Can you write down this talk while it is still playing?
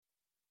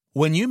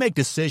When you make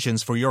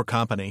decisions for your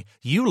company,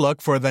 you look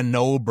for the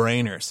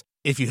no-brainers.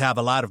 If you have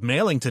a lot of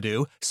mailing to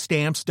do,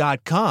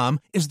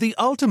 Stamps.com is the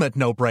ultimate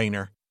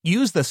no-brainer.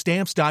 Use the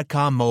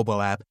Stamps.com mobile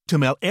app to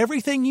mail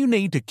everything you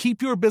need to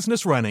keep your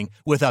business running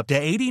with up to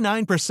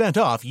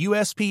 89% off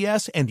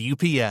USPS and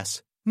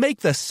UPS. Make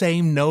the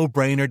same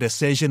no-brainer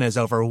decision as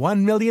over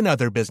 1 million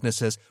other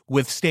businesses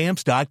with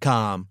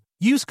Stamps.com.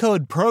 Use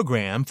code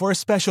PROGRAM for a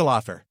special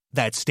offer.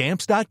 That's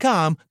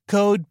Stamps.com,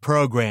 code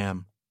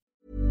PROGRAM.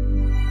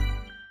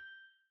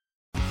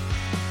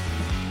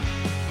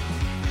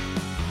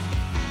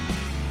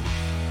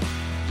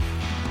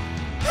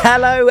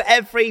 Hello,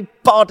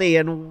 everybody,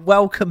 and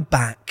welcome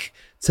back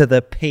to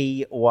the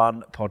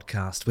P1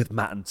 podcast with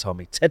Matt and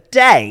Tommy.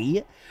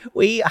 Today,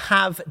 we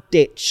have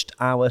ditched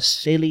our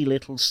silly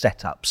little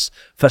setups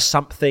for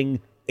something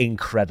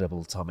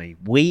incredible, Tommy.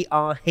 We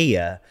are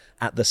here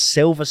at the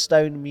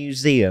Silverstone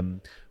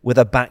Museum with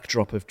a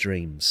backdrop of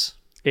dreams.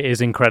 It is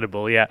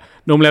incredible, yeah.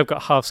 Normally I've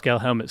got half-scale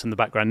helmets in the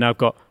background. Now I've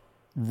got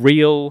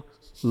real,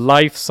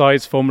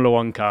 life-size Formula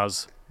One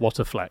cars. What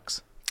a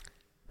flex.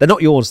 They're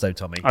not yours, though,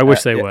 Tommy. I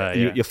wish they were,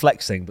 yeah. You're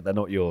flexing, but they're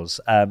not yours.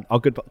 Our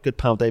good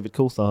pal David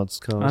Coulthard's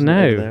cars I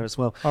know. over there as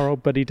well. Our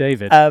old buddy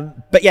David.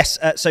 But yes,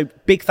 so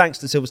big thanks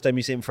to the Silverstone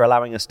Museum for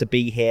allowing us to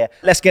be here.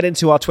 Let's get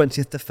into our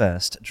 20th to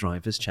 1st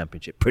Drivers'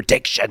 Championship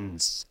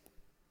predictions.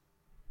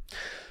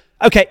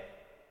 Okay.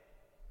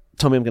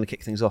 Tommy, I'm going to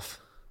kick things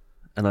off.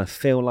 And I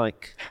feel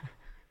like...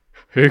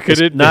 Who could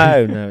it be?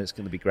 No, it's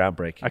going to be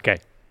groundbreaking. Okay.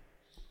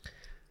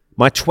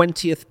 My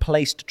 20th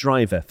placed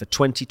driver for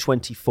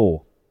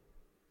 2024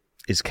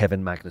 is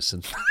Kevin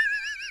Magnussen.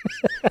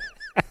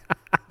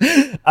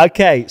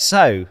 Okay,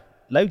 so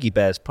Logie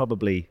Bear's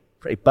probably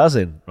pretty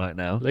buzzing right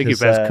now. Logie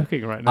Bear's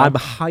cooking right now. I'm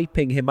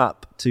hyping him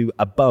up to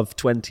above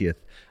 20th,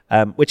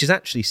 which is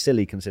actually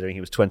silly considering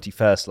he was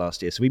 21st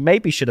last year. So we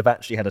maybe should have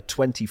actually had a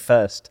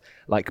 21st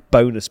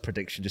bonus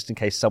prediction just in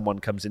case someone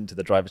comes into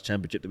the Drivers'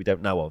 Championship that we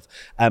don't know of.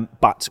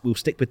 But we'll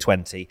stick with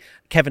 20.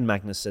 Kevin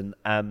Magnussen,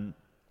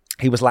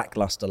 he was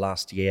lackluster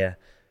last year.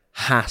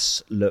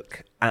 Haas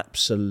look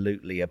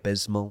absolutely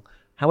abysmal.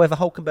 However,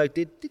 Hülkenberg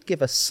did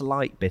give a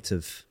slight bit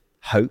of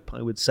hope,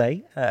 I would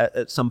say,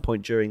 at some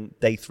point during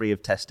day 3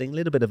 of testing. A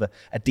little bit of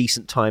a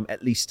decent time,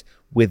 at least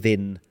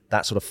within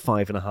that sort of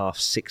 5.5,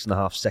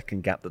 6.5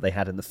 second gap that they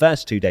had in the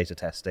first 2 days of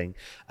testing.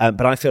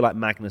 But I feel like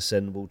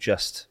Magnussen will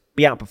just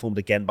be outperformed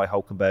again by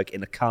Hülkenberg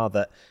in a car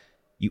that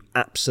you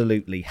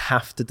absolutely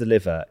have to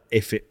deliver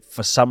if it,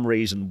 for some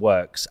reason,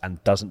 works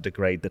and doesn't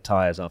degrade the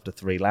tyres after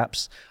 3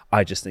 laps.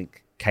 I just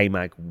think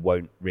K-Mag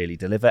won't really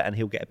deliver, and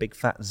he'll get a big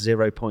fat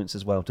 0 points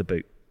as well to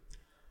boot.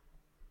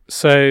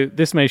 So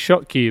this may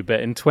shock you, but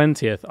in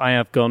 20th, I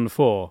have gone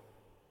for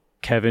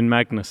Kevin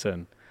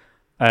Magnussen.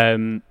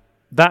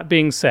 That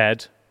being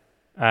said,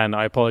 and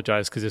I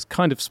apologise because this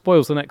kind of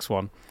spoils the next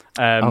one.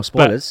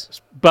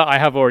 Spoilers. But I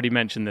have already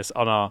mentioned this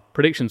on our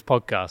predictions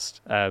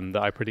podcast,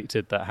 that I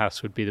predicted that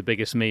Haas would be the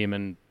biggest meme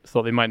and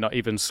thought they might not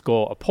even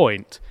score a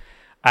point.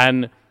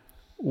 And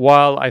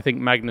while I think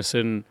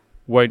Magnussen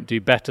won't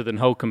do better than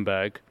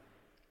Hülkenberg,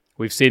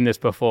 we've seen this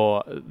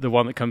before. The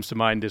one that comes to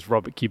mind is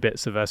Robert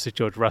Kubica versus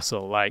George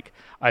Russell.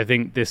 I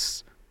think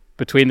this,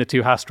 between the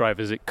two Haas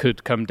drivers, it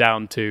could come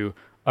down to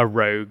a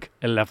rogue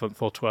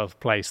 11th or 12th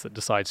place that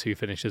decides who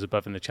finishes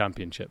above in the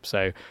championship.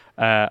 So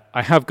I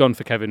have gone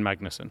for Kevin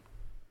Magnussen.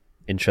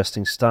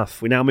 Interesting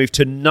stuff. We now move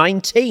to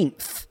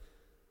 19th.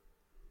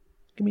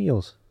 Give me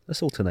yours.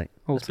 Let's alternate.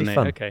 Let's be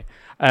fun. Okay.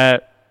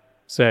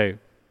 So,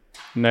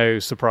 no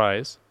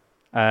surprise.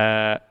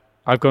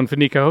 I've gone for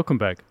Nico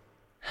Hülkenberg.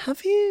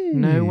 Have you?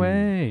 No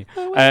way.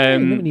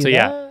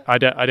 Yeah, I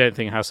don't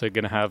think Haas are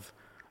going to have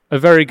a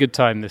very good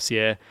time this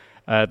year.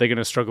 They're going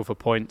to struggle for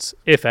points,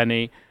 if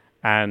any.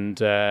 And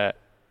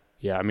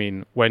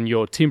when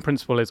your team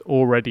principal is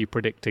already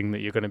predicting that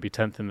you're going to be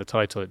 10th in the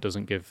title, it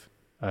doesn't give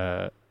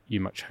you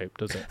much hope,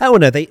 does it? Oh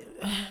no,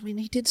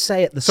 he did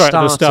say at the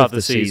start of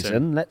the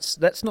season.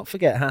 Let's not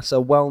forget Haas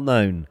are well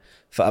known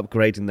for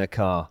upgrading their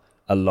car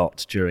a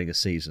lot during a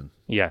season.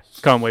 Yeah,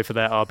 can't wait for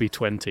their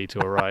RB20 to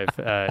arrive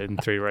in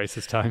 3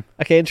 races' time.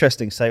 Okay,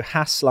 interesting. So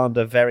Haas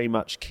slander very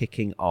much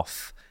kicking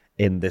off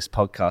in this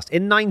podcast.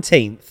 In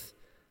 19th,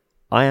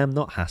 I am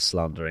not Haas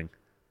slandering.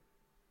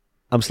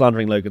 I'm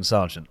slandering Logan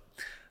Sargent.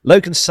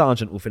 Logan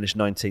Sargent will finish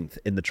 19th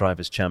in the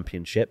Drivers'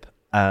 Championship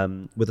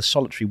with a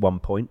solitary 1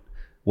 point,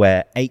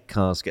 where 8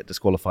 cars get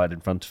disqualified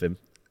in front of him,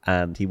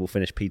 and he will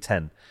finish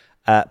P10.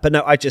 But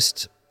no,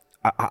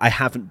 I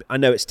haven't. I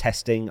know it's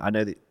testing. I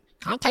know that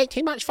can't take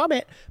too much from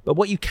it. But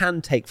what you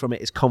can take from it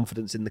is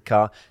confidence in the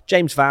car.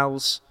 James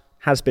Vowles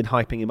has been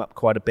hyping him up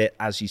quite a bit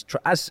as he's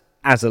as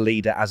a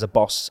leader, as a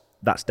boss.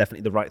 That's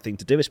definitely the right thing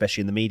to do, especially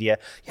in the media.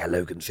 Yeah,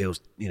 Logan feels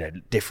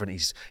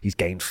different. He's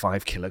gained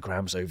 5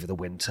 kilograms over the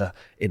winter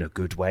in a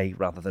good way,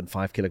 rather than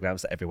 5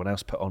 kilograms that everyone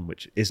else put on,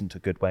 which isn't a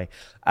good way.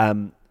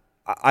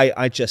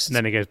 I just... And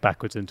then he goes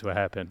backwards into a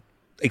hairpin.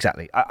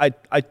 Exactly. I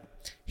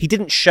he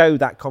didn't show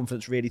that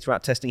confidence really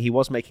throughout testing. He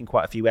was making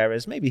quite a few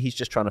errors. Maybe he's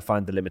just trying to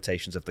find the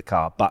limitations of the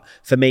car. But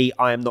for me,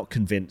 I am not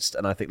convinced,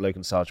 and I think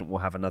Logan Sargent will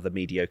have another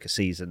mediocre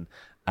season,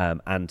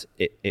 and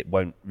it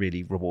won't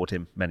really reward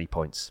him many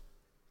points.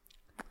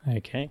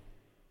 Okay.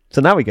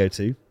 So now we go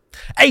to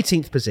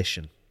 18th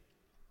position.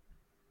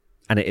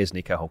 And it is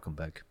Nico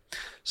Hülkenberg.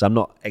 So I'm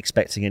not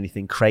expecting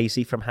anything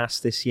crazy from Haas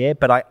this year,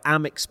 but I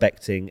am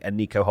expecting a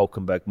Nico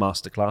Hülkenberg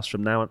masterclass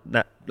from now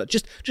on.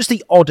 Just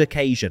the odd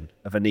occasion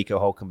of a Nico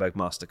Hülkenberg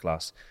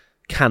masterclass.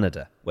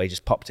 Canada, where he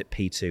just popped at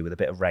P2 with a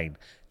bit of rain.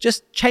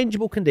 Just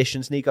changeable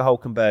conditions. Nico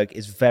Hülkenberg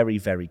is very,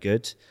 very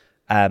good.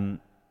 And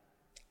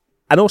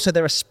also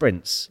there are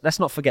sprints. Let's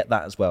not forget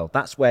that as well.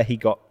 That's where he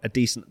got a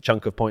decent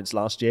chunk of points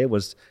last year,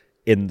 was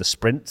in the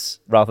sprints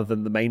rather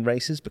than the main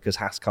races, because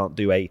Haas can't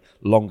do a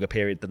longer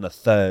period than a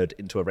third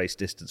into a race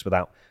distance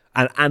without,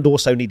 and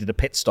also needed a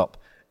pit stop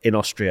in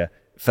Austria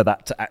for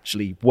that to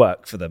actually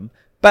work for them.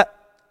 But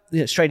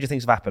stranger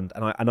things have happened,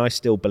 and I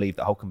still believe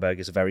that Hülkenberg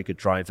is a very good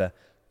driver.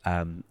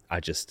 I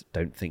just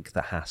don't think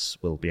that Haas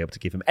will be able to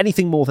give him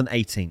anything more than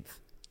 18th.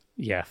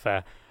 Yeah,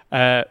 fair.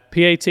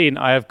 P18,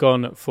 I have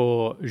gone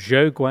for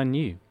Zhou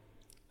Guanyu.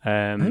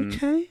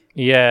 Okay.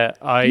 Yeah,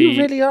 You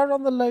really are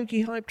on the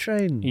Logie hype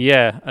train.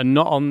 Yeah, and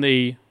not on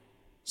the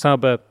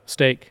Sauber,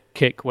 Stake,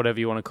 Kick, whatever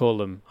you want to call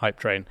them, hype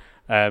train.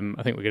 I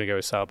think we're going to go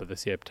with Sauber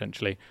this year,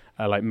 potentially,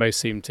 like most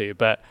seem to.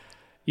 But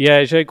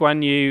yeah, Zhou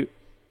Guanyu,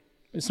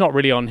 it's not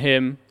really on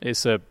him.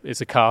 It's a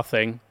car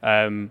thing.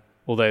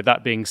 Although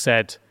that being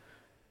said,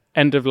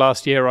 end of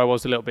last year, I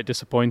was a little bit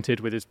disappointed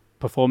with his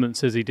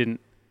performances. It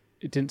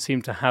didn't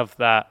seem to have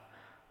that,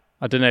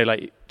 I don't know,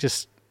 like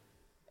just...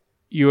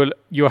 You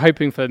were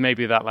hoping for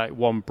maybe that like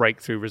one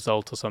breakthrough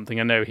result or something.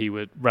 I know he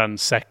would run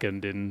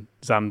second in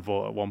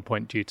Zandvoort at one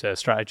point due to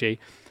strategy.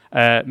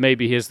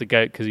 Maybe he is the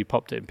GOAT because he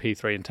popped it in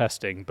P3 in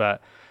testing,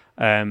 but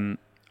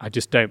I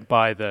just don't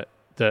buy that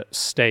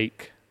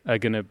Stake are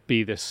going to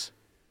be this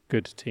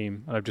good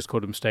team. I've just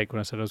called them Stake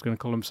when I said I was going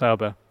to call them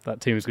Sauber. That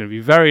team is going to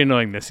be very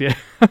annoying this year.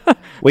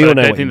 We all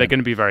know I don't what think they're going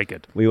to be very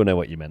good. We all know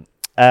what you meant.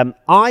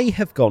 I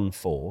have gone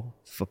for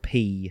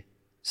P17,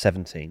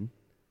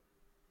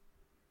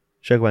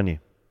 Zhou Guanyu.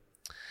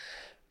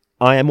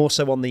 I am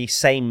also on the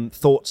same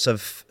thoughts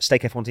of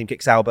Stake F1 Team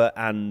Kick Sauber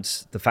and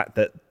the fact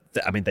that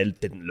they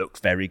didn't look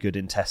very good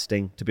in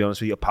testing, to be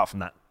honest with you, apart from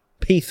that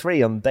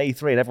P3 on day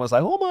 3, and everyone's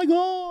like, oh my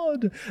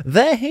God,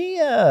 they're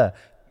here.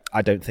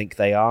 I don't think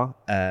they are.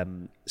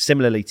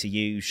 Similarly to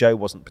you, Zhou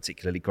wasn't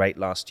particularly great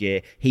last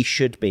year. He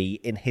should be,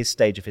 in his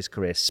stage of his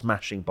career,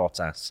 smashing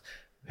Bottas,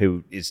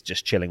 who is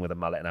just chilling with a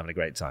mullet and having a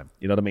great time.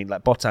 You know what I mean?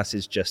 Like, Bottas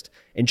is just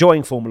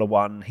enjoying Formula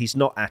One. He's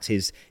not at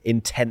his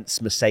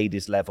intense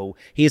Mercedes level.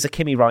 He is a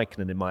Kimi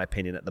Raikkonen, in my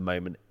opinion, at the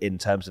moment, in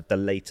terms of the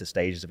later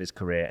stages of his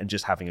career and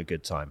just having a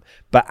good time.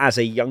 But as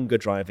a younger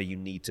driver, you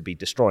need to be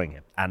destroying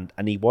him. And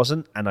he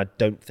wasn't, and I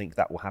don't think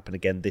that will happen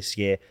again this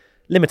year.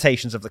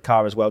 Limitations of the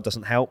car as well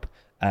doesn't help.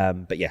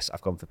 But yes,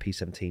 I've gone for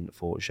P17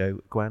 for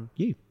Zhou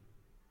Guanyu.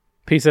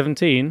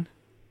 P17,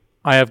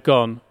 I have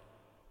gone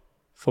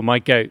for my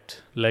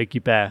GOAT, Logie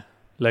Bear,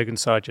 Logan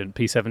Sargent,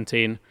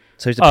 P17.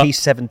 So he's a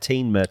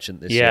P17 merchant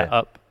this year. Yeah,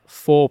 up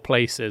 4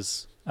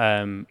 places.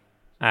 And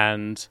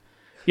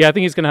yeah, I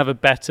think he's going to have a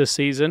better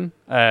season,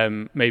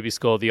 maybe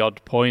score the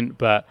odd point,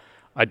 but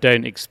I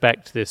don't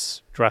expect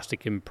this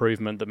drastic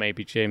improvement that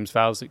maybe James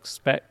Vowles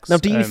expects. Now,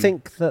 do you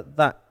think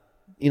that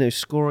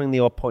scoring the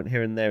odd point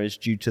here and there is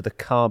due to the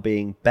car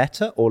being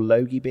better or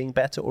Logie being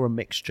better or a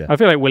mixture? I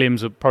feel like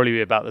Williams will probably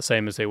be about the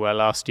same as they were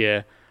last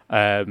year.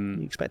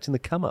 You're expecting the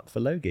come up for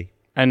Logie.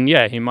 And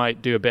yeah, he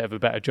might do a bit of a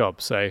better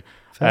job. So,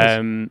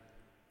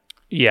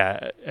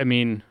 yeah, I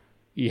mean,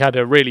 he had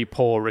a really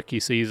poor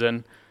rookie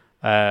season,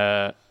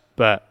 but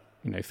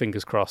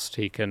fingers crossed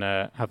he can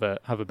have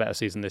a better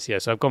season this year.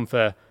 So I've gone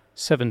for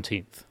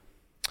 17th.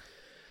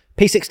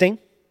 P16.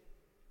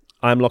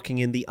 I'm locking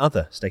in the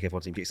other Stake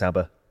F1 Team Kick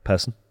Sauber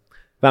person,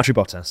 Valtteri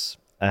Bottas.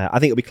 I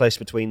think it'll be close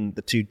between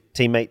the two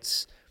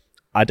teammates.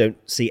 I don't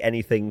see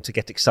anything to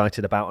get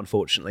excited about,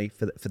 unfortunately,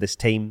 for this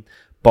team.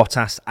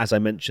 Bottas, as I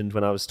mentioned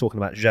when I was talking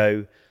about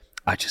Zhou,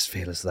 I just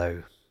feel as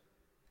though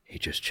he's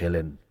just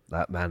chilling.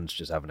 That man's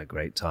just having a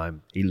great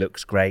time. He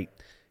looks great.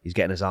 He's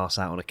getting his arse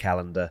out on a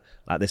calendar.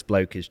 Like, this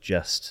bloke is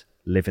just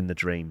living the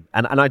dream.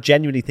 And I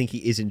genuinely think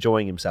he is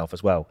enjoying himself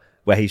as well,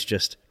 where he's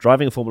just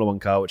driving a Formula One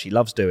car, which he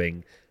loves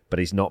doing, but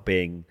he's not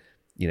being,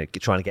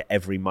 trying to get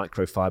every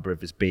microfiber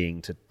of his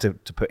being to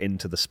put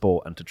into the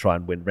sport and to try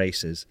and win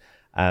races.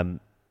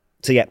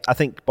 So yeah, I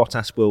think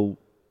Bottas will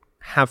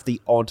have the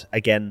odd,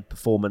 again,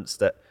 performance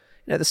that,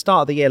 at the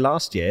start of the year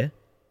last year,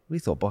 we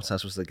thought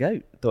Bottas was the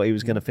GOAT. Thought he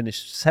was going to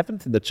finish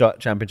 7th in the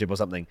championship or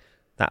something.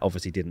 That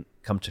obviously didn't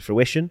come to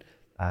fruition.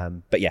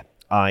 But yeah,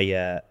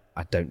 I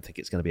don't think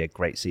it's going to be a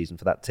great season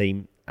for that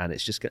team. And they're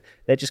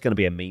just going to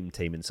be a meme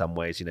team in some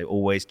ways,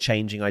 always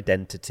changing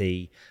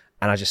identity.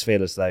 And I just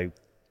feel as though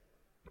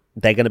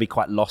they're going to be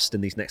quite lost in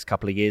these next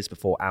couple of years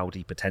before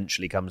Audi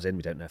potentially comes in.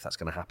 We don't know if that's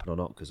going to happen or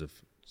not because of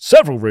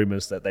several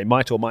rumours that they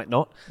might or might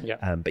not.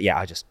 Yeah. But yeah,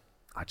 I just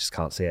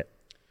can't see it.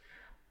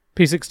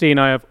 P16,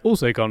 I have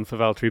also gone for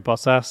Valtteri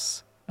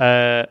Bottas.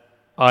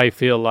 I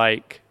feel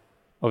like,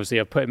 obviously,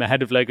 I've put him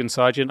ahead of Logan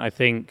Sargent. I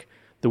think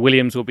the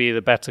Williams will be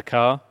the better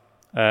car.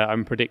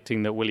 I'm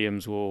predicting that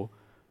Williams will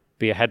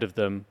be ahead of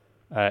them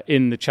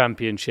in the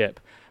championship.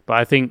 But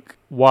I think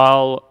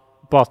while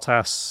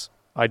Bottas,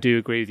 I do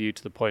agree with you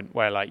to the point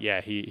where, like,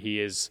 yeah, he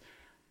is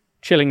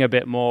chilling a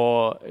bit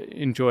more,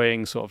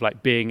 enjoying sort of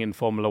like being in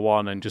Formula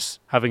One and just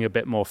having a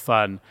bit more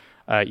fun.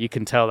 You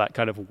can tell that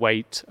kind of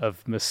weight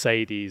of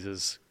Mercedes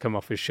has come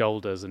off his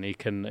shoulders, and he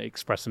can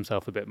express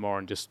himself a bit more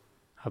and just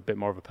have a bit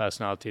more of a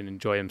personality and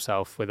enjoy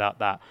himself without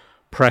that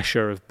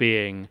pressure of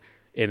being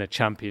in a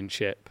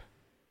championship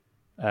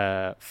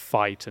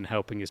fight and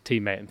helping his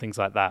teammate and things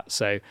like that.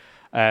 So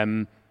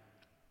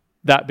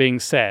that being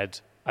said,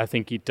 I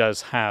think he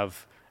does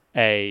have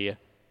maybe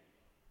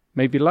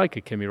like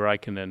a Kimi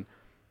Räikkönen,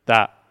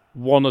 that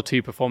one or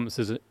two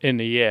performances in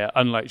a year,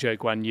 unlike Zhou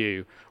Guan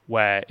Yu,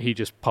 where he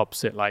just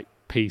pops it like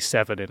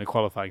P7 in a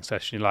qualifying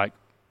session. You're like,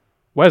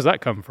 where's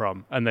that come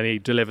from? And then he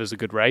delivers a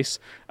good race,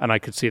 and I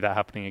could see that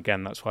happening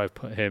again. That's why I've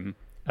put him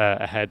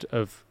ahead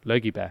of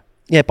Logie Bear.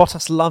 Yeah,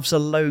 Bottas loves a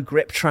low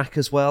grip track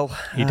as well.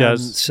 He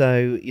does.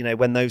 So,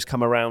 when those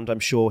come around, I'm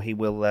sure he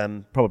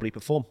will probably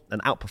perform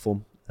and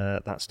outperform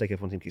that Stake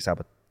F1 Team Keep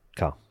Sauber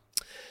car.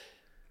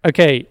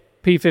 Okay,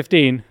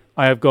 P15,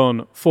 I have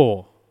gone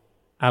for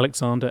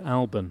Alexander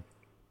Albon,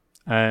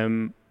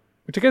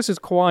 which I guess is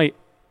quite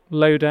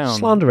low down.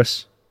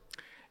 Slanderous.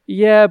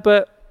 Yeah,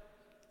 but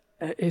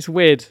it's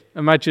weird.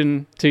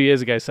 Imagine 2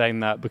 years ago saying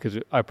that, because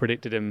I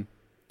predicted him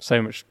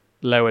so much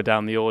lower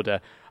down the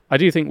order. I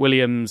do think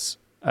Williams,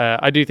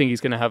 I do think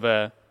he's going to have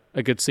a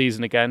good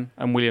season again,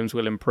 and Williams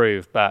will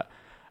improve. But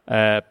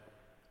I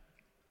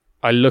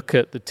look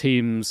at the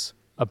teams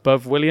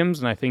above Williams,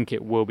 and I think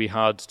it will be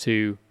hard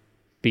to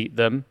beat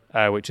them,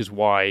 which is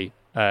why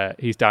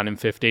he's down in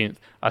 15th.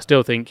 I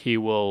still think he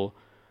will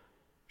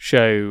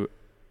show,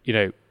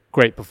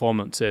 great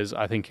performances.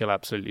 I think he'll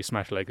absolutely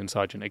smash Logan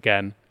Sargent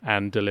again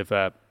and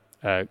deliver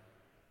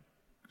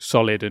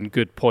solid and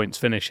good points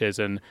finishes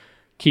and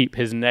keep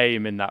his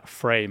name in that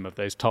frame of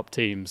those top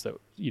teams that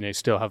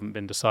still haven't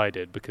been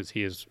decided, because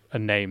he is a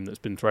name that's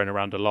been thrown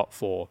around a lot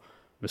for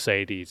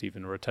Mercedes,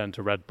 even a return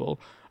to Red Bull.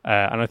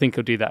 And I think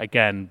he'll do that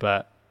again,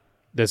 but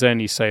there's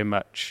only so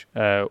much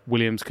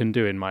Williams can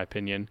do, in my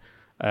opinion.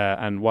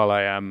 And while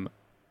I'm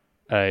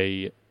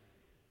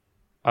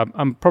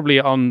probably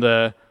on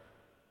the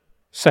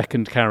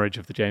second carriage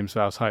of the James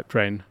Vowles hype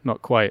train,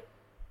 not quite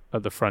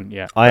at the front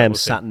yet. I am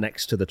sat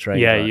next to the train.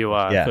 Yeah, right? you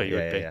are. I thought you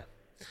would be.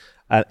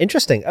 Yeah.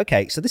 Interesting.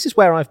 Okay, so this is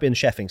where I've been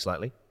chefing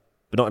slightly,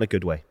 but not in a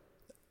good way.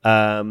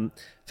 For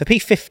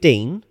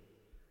P15,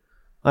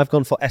 I've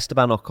gone for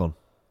Esteban Ocon.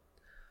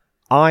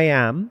 I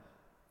am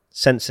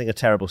sensing a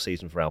terrible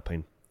season for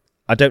Alpine.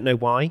 I don't know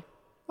why.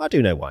 I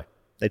do know why.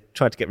 They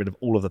tried to get rid of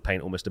all of the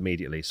paint almost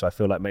immediately, so I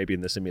feel like maybe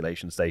in the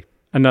simulations they...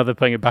 And now they're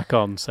putting it back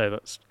on, so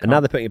that's... And now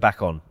they're putting it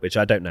back on, which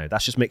I don't know.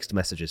 That's just mixed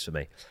messages for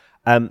me.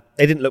 They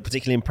didn't look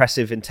particularly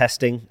impressive in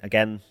testing,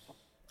 again.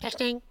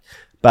 Testing.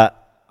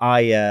 But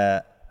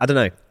I don't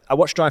know. I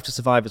watched Drive to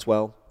Survive as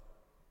well,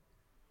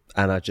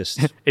 and I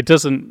just... It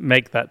doesn't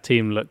make that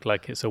team look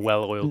like it's a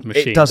well-oiled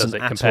machine, does it,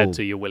 compared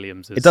to your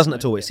Williamses? It doesn't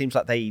at all. It seems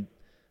like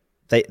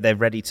they're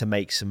ready to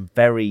make some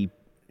very,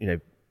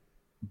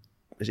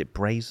 is it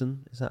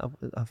brazen? Is that?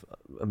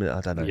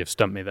 I don't know. You've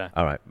stumped me there.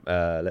 All right,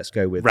 let's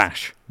go with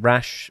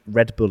rash,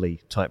 Red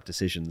Bully type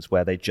decisions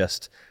where they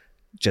just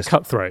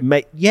cutthroat.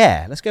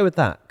 Let's go with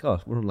that.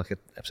 God, we're on like an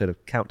episode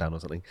of Countdown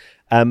or something.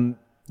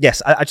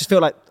 Yes, I just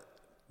feel like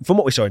from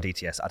what we saw in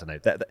DTS, I don't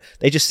know.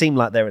 They just seem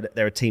like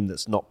they're a team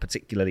that's not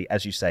particularly,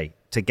 as you say,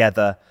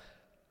 together.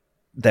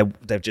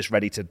 They're just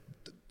ready to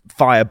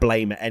fire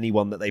blame at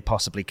anyone that they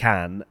possibly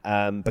can,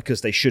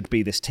 because they should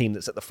be this team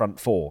that's at the front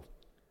four.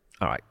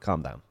 All right,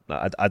 calm down.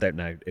 I don't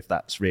know if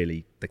that's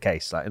really the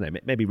case. Like,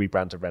 maybe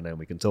rebrand to Renault and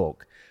we can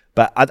talk.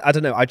 But I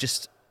don't know. I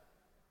just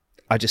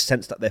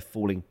sense that they're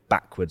falling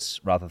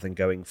backwards rather than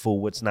going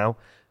forwards now.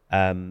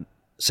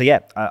 So yeah,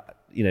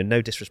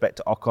 no disrespect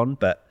to Ocon,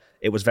 but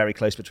it was very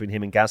close between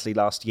him and Gasly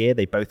last year.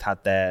 They both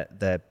had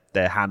their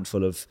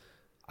handful of,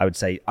 I would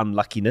say,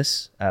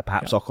 unluckiness.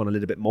 Perhaps Ocon a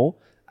little bit more.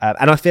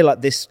 And I feel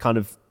like this kind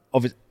of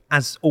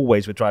as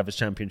always with Drivers'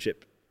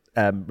 Championship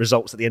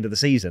results at the end of the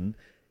season,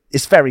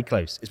 it's very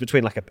close. It's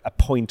between like a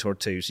point or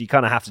two. So you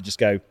kind of have to just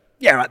go,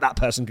 yeah, right, that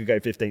person could go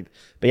 15th.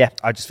 But yeah,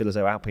 I just feel as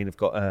though Alpine have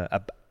got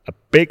a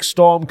big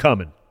storm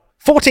coming.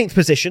 14th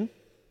position,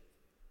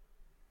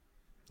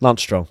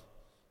 Lance Stroll.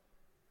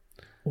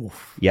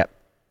 Oof. Yep.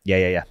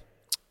 Yeah.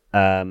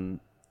 I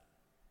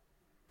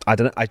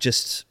don't know.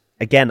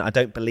 I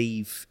don't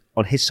believe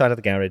on his side of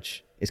the garage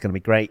it's going to be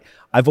great.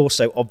 I've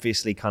also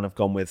obviously kind of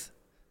gone with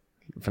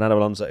Fernando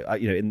Alonso.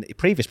 In the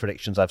previous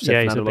predictions, I've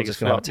said Fernando Alonso is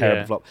going to have a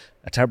terrible flop.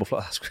 A terrible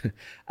flop.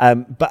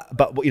 But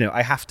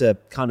I have to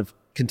kind of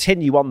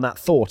continue on that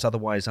thought.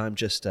 Otherwise, I'm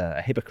just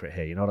a hypocrite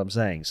here. You know what I'm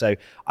saying? So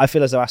I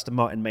feel as though Aston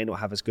Martin may not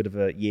have as good of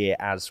a year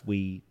as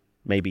we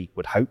maybe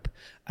would hope.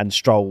 And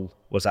Stroll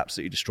was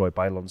absolutely destroyed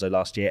by Alonso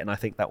last year, and I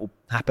think that will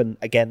happen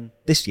again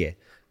this year.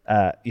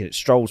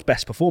 Stroll's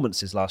best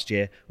performances last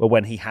year were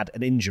when he had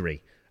an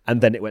injury. And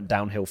then it went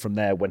downhill from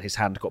there when his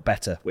hand got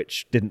better,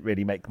 which didn't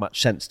really make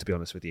much sense, to be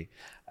honest with you.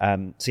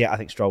 I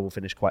think Stroll will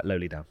finish quite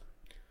lowly down.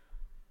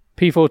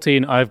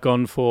 P14, I've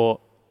gone for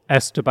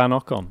Esteban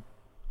Ocon.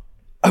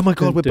 Oh my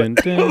God,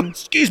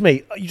 excuse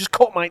me, you just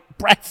caught my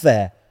breath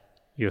there.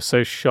 You're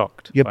so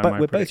shocked. We're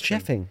both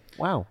cheffing.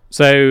 Wow.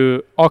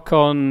 So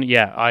Ocon,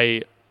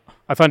 I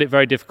find it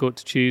very difficult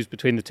to choose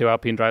between the two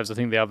Alpine drivers. I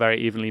think they are very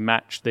evenly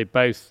matched. They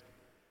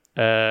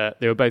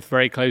were both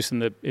very close in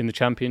the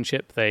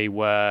championship. They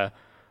were.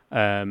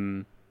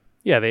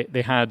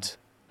 They had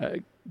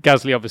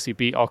Gasly obviously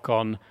beat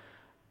Ocon.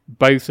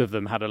 Both of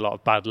them had a lot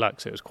of bad luck,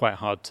 so it was quite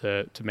hard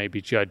to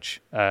maybe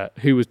judge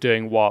who was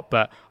doing what.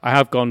 But I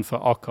have gone for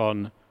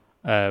Ocon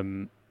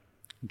in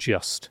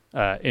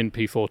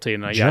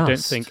P14. I don't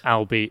think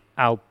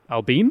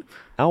Albine,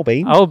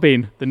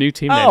 the new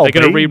team name. They're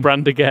going to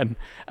rebrand again.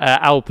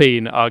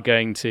 Alpine are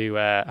going to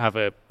have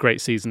a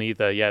great season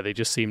either. Yeah, they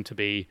just seem to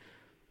be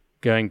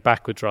going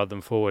backwards rather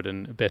than forward,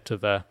 and a bit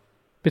of a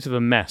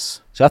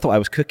mess. So I thought I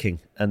was cooking,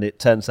 and it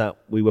turns out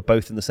we were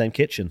both in the same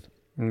kitchen.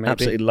 Maybe.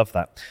 Absolutely love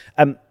that.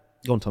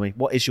 Go on, Tommy.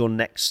 What is your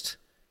next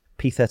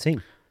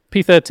P13?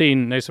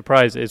 P13, no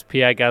surprise, is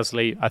Pierre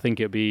Gasly. I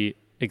think it'll be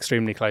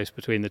extremely close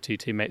between the two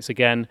teammates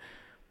again.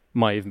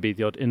 Might even be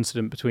the odd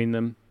incident between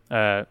them.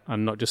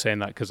 I'm not just saying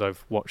that because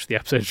I've watched the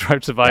episode of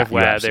Drive to Survive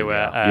where they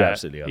were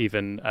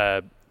even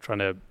trying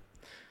to...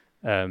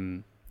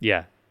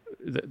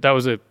 that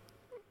was a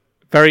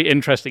very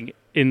interesting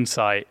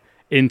insight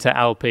into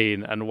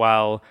Alpine, and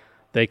while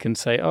they can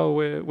say, "Oh,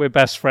 we're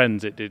best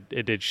friends," it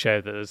did show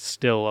that there's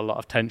still a lot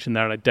of tension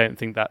there, and I don't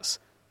think that's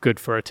good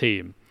for a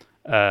team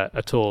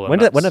at all.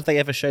 When have they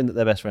ever shown that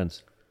they're best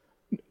friends?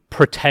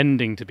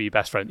 Pretending to be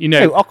best friends,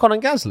 Ocon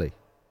and Gasly.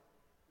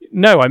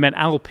 No, I meant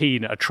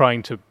Alpine are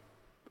trying to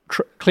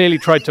clearly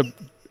tried to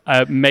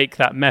make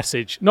that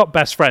message not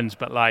best friends,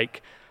 but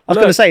like. I was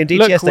going to say in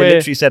DTS they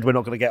literally said we're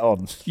not going to get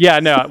on. Yeah,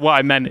 no. What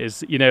I meant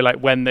is, like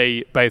when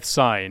they both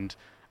signed,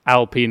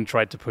 Alpine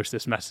tried to push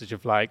this message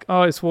of like,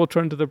 oh, it's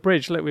water under the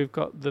bridge. Look, we've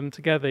got them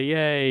together.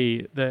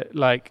 Yay!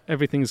 Like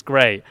everything's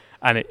great,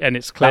 and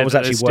it's clear that was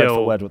actually word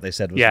for word what they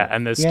said. Yeah,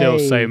 and there's still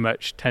so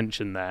much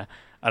tension there,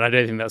 and I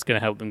don't think that's going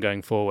to help them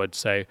going forward.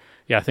 So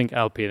yeah, I think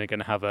Alpine are going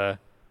to have a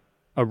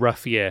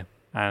rough year,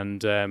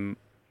 and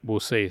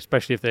we'll see.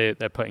 Especially if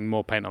they're putting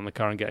more paint on the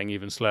car and getting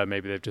even slower.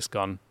 Maybe they've just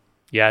gone,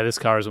 yeah, this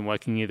car isn't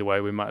working either way.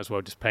 We might as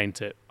well just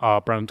paint it our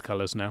brand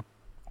colours now.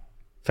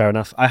 Fair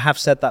enough. I have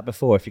said that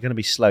before. If you're going to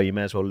be slow, you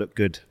may as well look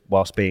good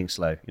whilst being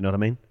slow. You know what I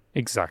mean?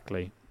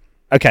 Exactly.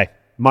 Okay,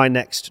 my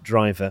next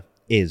driver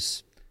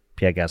is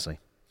Pierre Gasly.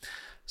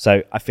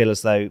 So I feel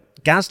as though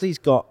Gasly's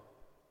got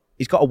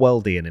a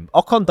worldie in him.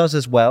 Ocon does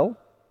as well.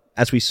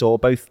 As we saw,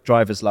 both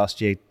drivers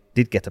last year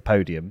did get a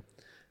podium.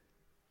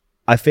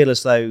 I feel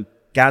as though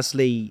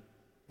Gasly...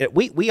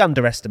 We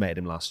underestimated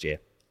him last year.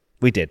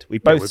 We did. We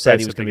both said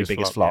he was going to be the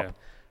biggest flop. Yeah.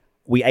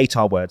 We ate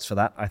our words for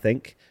that, I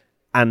think.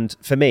 And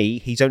for me,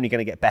 he's only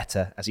going to get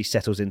better as he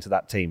settles into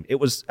that team. It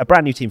was a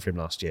brand new team for him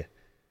last year.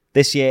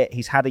 This year,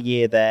 he's had a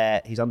year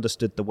there. He's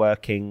understood the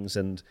workings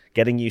and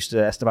getting used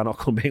to Esteban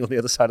Ocon being on the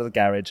other side of the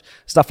garage,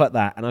 stuff like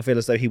that. And I feel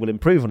as though he will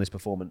improve on his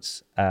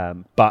performance,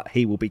 but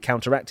he will be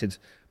counteracted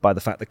by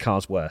the fact the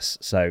car's worse.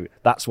 So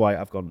that's why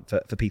I've gone for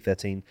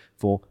P13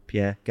 for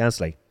Pierre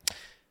Gasly.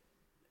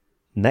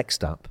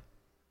 Next up,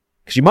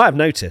 because you might have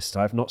noticed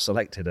I've not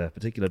selected a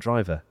particular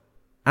driver.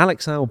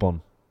 Alex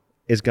Albon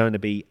is going to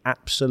be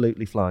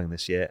absolutely flying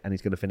this year, and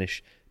he's going to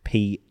finish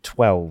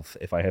P12,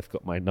 if I have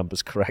got my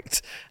numbers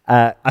correct.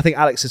 I think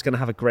Alex is going to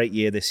have a great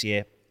year this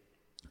year.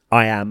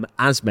 I am,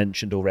 as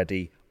mentioned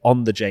already,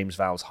 on the James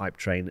Vowles hype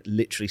train,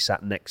 literally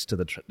sat next to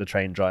the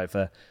train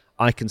driver.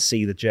 I can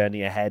see the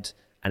journey ahead,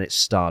 and it's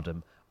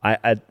stardom.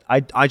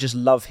 I just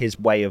love his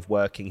way of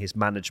working, his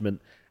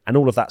management, and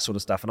all of that sort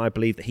of stuff. And I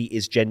believe that he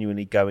is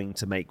genuinely going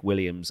to make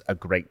Williams a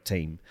great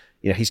team.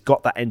 He's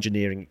got that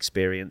engineering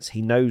experience.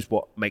 He knows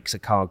what makes a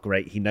car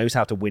great. He knows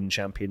how to win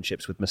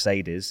championships with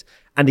Mercedes.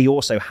 And he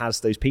also has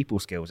those people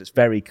skills. It's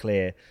very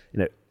clear,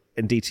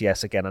 in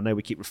DTS, again, I know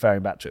we keep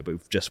referring back to it, but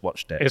we've just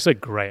watched it. It's a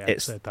great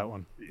episode, that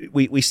one.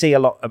 We see a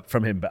lot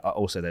from him, but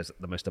also there's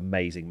the most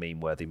amazing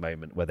meme-worthy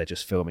moment where they're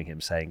just filming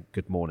him saying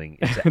good morning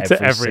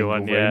to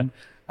everyone, room.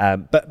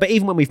 But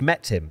even when we've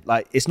met him,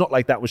 it's not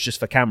like that was just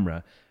for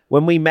camera.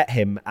 When we met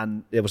him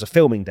and there was a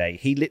filming day,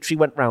 he literally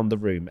went round the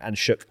room and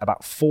shook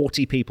about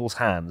 40 people's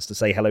hands to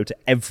say hello to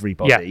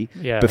everybody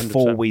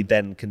before 100%. We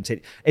then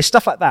continue. It's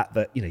stuff like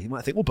that you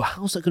might think, well, but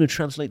how's that going to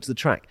translate to the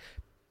track?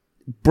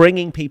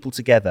 Bringing people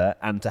together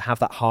and to have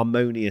that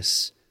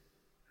harmonious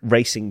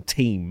racing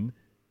team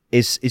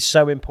is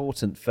so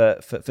important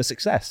for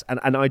success.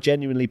 And I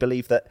genuinely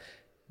believe that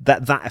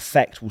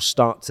effect will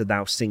start to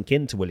now sink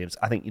into Williams.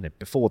 I think,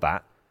 before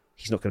that,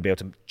 he's not going to be able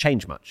to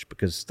change much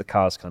because the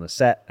car's kind of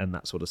set and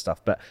that sort of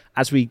stuff. But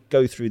as we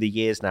go through the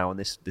years now and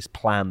this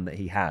plan that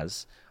he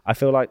has, I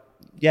feel like,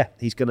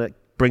 he's going to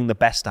bring the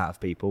best out of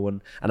people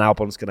and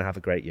Albon's going to have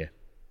a great year.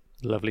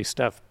 Lovely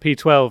stuff.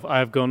 P12,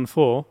 I've gone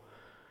for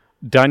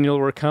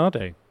Daniel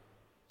Ricciardo.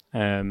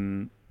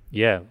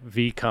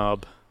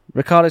 V-carb.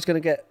 Ricciardo's going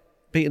to get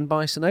beaten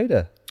by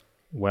Tsunoda.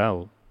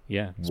 Well,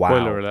 yeah.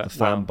 Spoiler alert.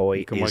 The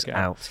fanboy is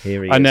out.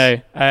 Here he is. I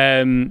know.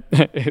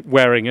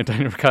 Wearing a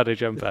Daniel Ricciardo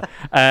jumper.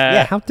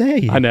 How dare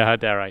you? I know, how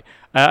dare I?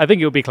 I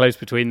think it'll be close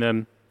between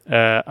them.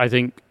 I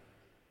think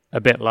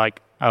a bit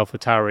like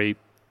AlphaTauri,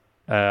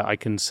 I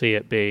can see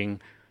it being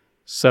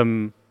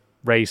some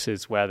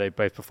races where they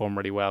both perform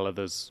really well,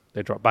 others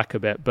they drop back a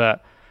bit.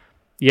 But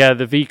yeah,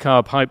 the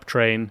V-carb hype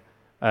train,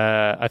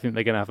 I think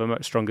they're going to have a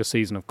much stronger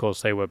season. Of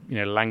course, they were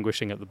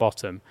languishing at the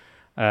bottom.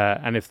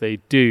 And if they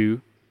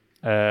do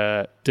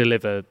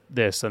deliver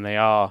this, and they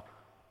are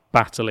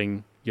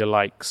battling your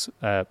likes,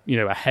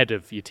 ahead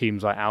of your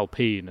teams like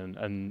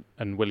Alpine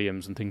and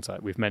Williams and things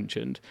like we've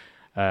mentioned,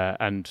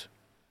 and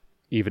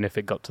even if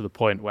it got to the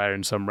point where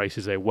in some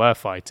races they were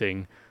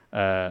fighting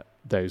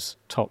those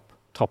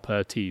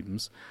topper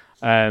teams,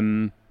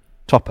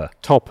 Topper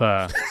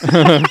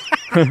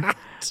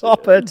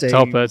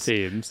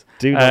teams.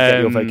 Do not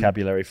get your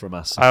vocabulary from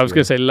us. I was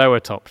going to say lower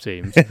top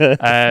teams. It's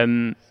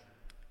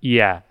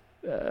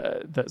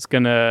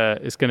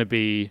going to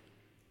be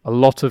a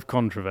lot of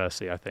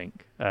controversy, I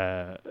think,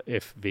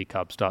 if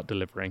V-carb start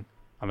delivering,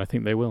 and I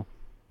think they will.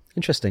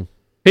 Interesting.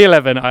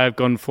 P11, I have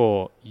gone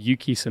for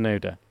Yuki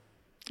Tsunoda.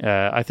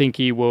 I think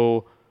he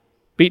will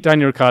beat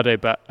Daniel Ricciardo,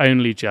 but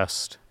only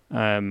just.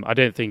 I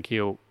don't think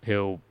he'll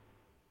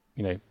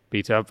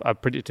beat him.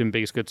 I've predicted him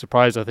biggest good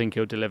surprise. I think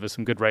he'll deliver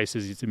some good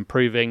races. He's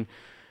improving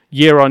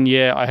year on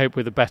year. I hope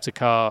with a better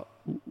car,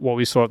 what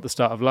we saw at the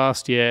start of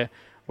last year,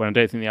 when I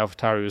don't think the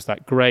AlphaTauri was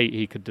that great,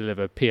 he could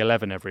deliver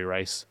P11 every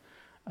race.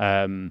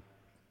 And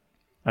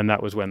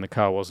that was when the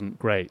car wasn't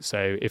great.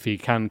 So if he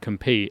can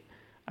compete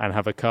and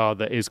have a car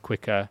that is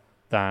quicker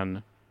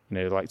than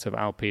the likes of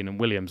Alpine and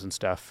Williams and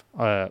stuff,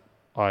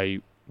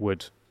 I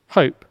would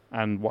hope,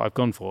 and what I've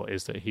gone for,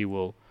 is that he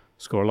will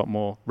score a lot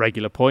more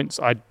regular points.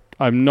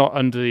 I'm not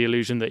under the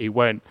illusion that he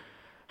won't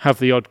have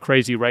the odd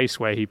crazy race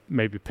where he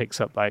maybe picks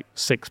up like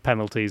 6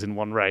 penalties in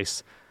one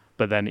race,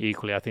 but then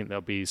equally I think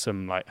there'll be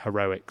some like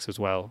heroics as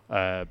well.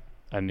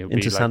 And he'll into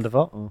be Sainte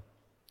Devote?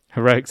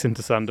 Heroics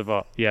into Sainte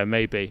Devote, yeah,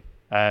 maybe.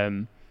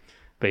 But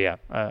yeah,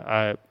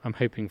 I'm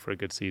hoping for a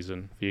good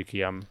season for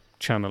Yuki. I'm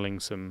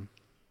channeling some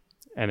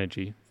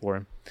energy for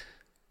him.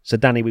 So,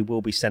 Danny, we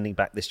will be sending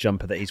back this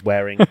jumper that he's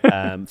wearing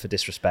for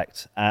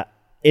disrespect.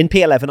 In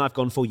P11, I've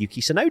gone for Yuki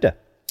Tsunoda.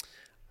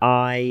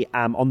 I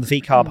am on the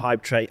V-carb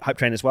hype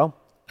train as well,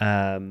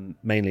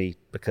 mainly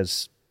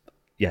because,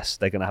 yes,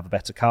 they're going to have a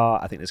better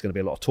car. I think there's going to be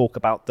a lot of talk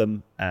about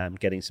them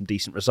getting some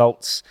decent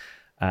results.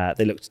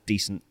 They looked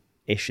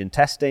decent-ish in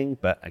testing,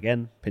 but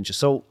again, pinch of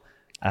salt.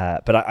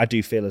 But I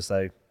do feel as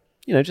though,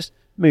 just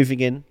moving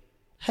in.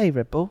 Hey,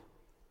 Red Bull,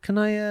 can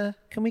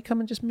we come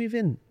and just move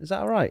in? Is that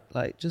all right?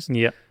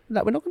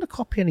 We're not going to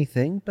copy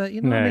anything, but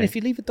what I mean, if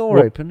you leave a door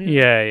open,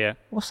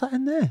 what's that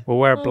in there? We'll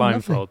wear a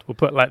blindfold. Lovely. We'll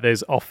put like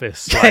those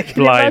office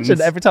blinds.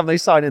 Imagine every time they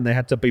sign in, they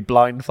had to be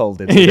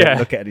blindfolded. So don't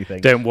look at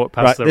anything. Don't walk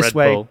past the Red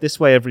Bull. This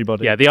way,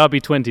 everybody. Yeah, the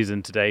RB20's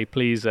in today.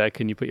 Please,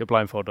 can you put your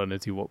blindfold on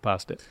as you walk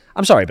past it?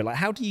 I'm sorry, but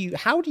how do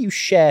you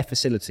share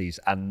facilities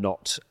and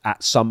not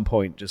at some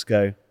point just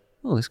go,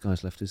 oh, this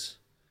guy's left his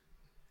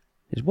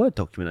Word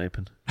document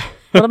open?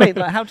 But I mean,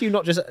 how do you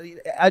not just?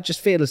 I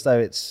just feel as though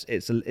it's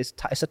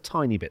a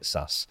tiny bit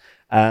sus.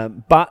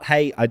 But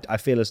hey, I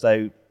feel as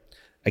though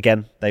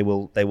again they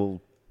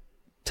will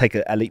take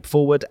a leap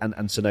forward, and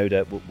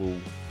Tsunoda will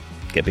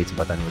get beaten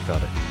by Daniel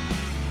Ricciardo.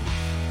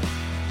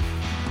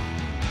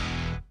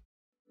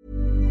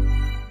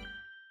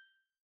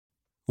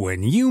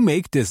 When you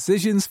make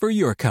decisions for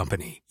your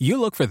company,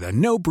 you look for the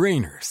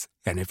no-brainers,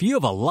 and if you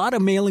have a lot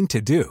of mailing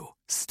to do,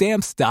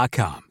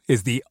 Stamps.com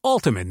is the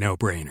ultimate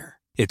no-brainer.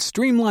 It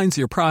streamlines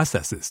your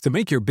processes to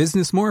make your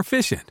business more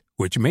efficient,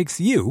 which makes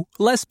you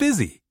less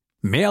busy.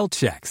 Mail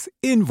checks,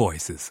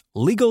 invoices,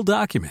 legal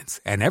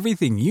documents, and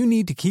everything you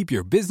need to keep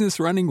your business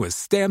running with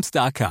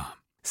Stamps.com.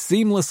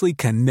 Seamlessly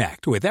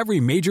connect with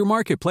every major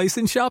marketplace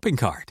and shopping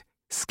cart.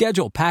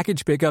 Schedule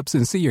package pickups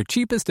and see your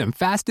cheapest and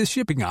fastest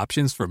shipping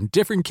options from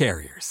different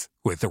carriers,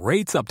 with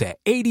rates up to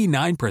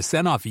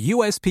 89% off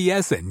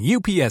USPS and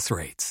UPS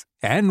rates.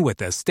 And with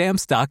the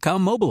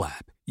Stamps.com mobile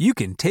app, you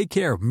can take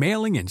care of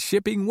mailing and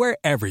shipping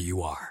wherever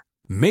you are.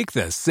 Make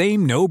the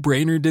same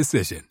no-brainer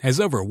decision as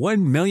over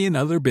 1 million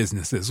other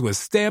businesses with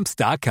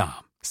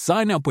Stamps.com.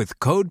 Sign up with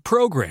code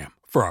PROGRAM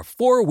for a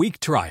 4-week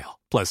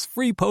trial, plus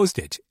free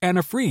postage and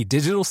a free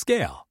digital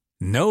scale.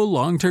 No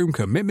long-term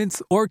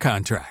commitments or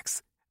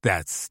contracts.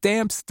 That's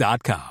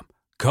Stamps.com.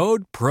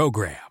 Code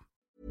PROGRAM.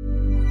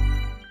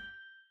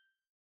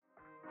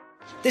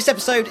 This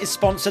episode is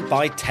sponsored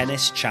by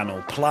Tennis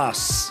Channel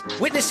Plus.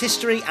 Witness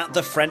history at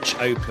the French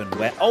Open,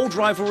 where old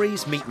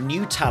rivalries meet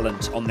new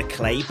talent on the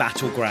clay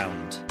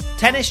battleground.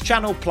 Tennis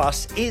Channel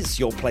Plus is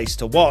your place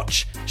to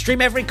watch.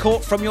 Stream every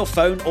court from your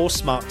phone or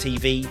smart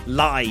TV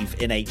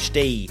live in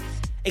HD.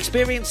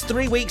 Experience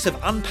 3 weeks of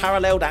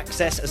unparalleled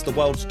access as the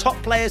world's top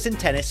players in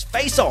tennis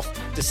face off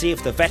to see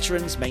if the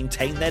veterans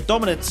maintain their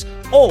dominance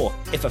or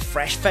if a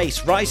fresh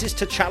face rises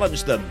to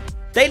challenge them.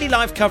 Daily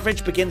live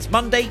coverage begins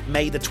Monday,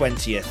 May the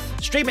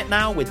 20th. Stream it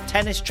now with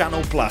Tennis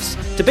Channel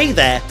Plus to be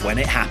there when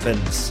it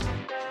happens.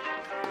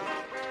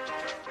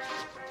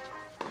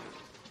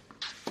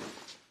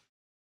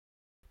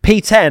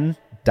 P10,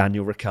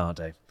 Daniel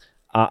Ricciardo.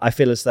 I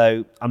feel as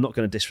though I'm not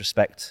going to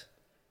disrespect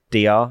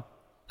DR.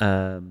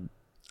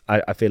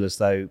 I feel as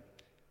though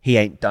he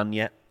ain't done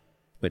yet,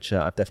 which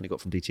I've definitely got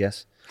from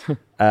DTS.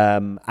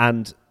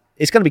 And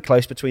it's going to be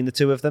close between the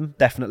two of them,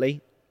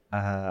 definitely.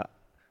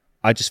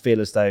 I just feel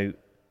as though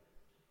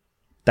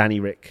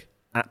Danny Rick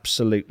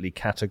absolutely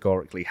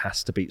categorically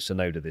has to beat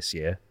Tsunoda this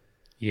year.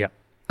 Yeah.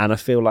 And I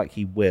feel like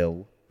he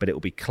will, but it will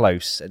be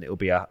close and it will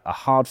be a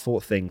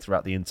hard-fought thing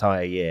throughout the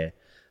entire year.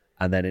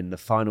 And then in the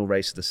final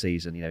race of the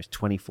season, he's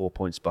 24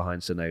 points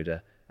behind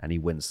Tsunoda and he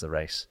wins the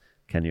race.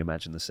 Can you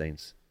imagine the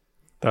scenes?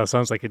 That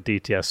sounds like a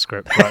DTS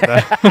script right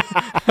there.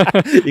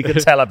 You can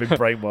tell I've been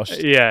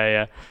brainwashed.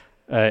 Yeah.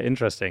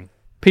 Interesting.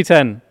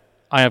 P10,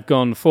 I have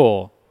gone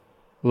for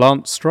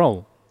Lance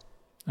Stroll.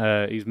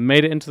 He's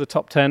made it into the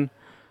top 10.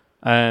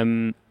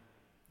 May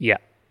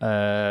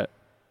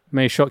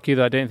shock you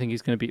that I don't think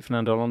he's going to beat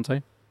Fernando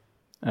Alonso.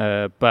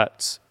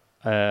 But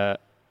I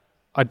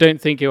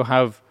don't think he'll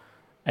have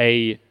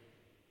a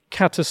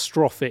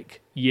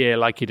catastrophic year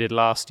like he did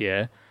last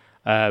year.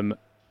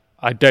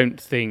 I don't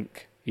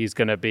think he's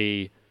going to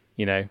be,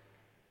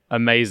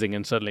 amazing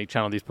and suddenly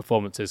channel these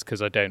performances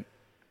because I don't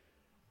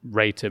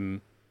rate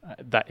him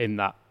in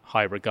that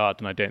high regard,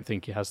 and I don't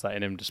think he has that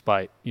in him,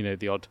 despite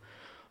the odd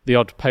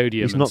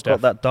podium. He's and not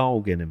stuff. got that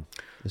dog in him.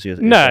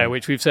 No,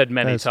 which we've said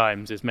many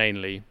times is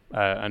mainly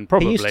and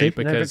probably he used to.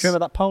 because remember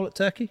that pole at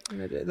Turkey?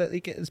 He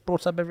gets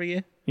brought up every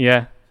year.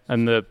 Yeah,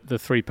 and the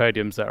 3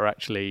 podiums that are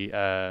actually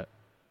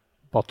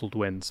bottled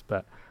wins,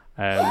 but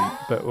maybe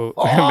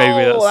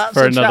that's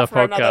for another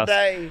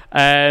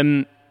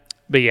podcast.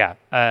 But yeah,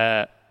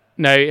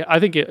 no, I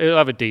think it'll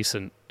have a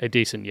decent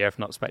year, if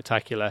not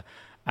spectacular,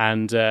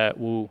 and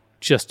will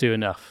just do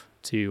enough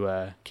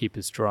to keep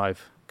his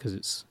drive because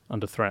it's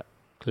under threat,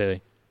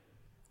 clearly.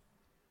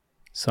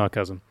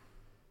 Sarcasm.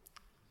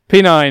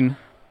 P9,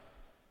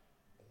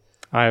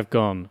 I have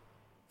gone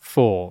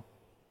for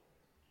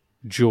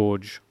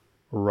George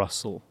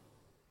Russell.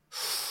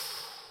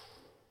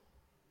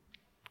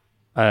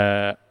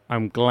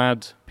 I'm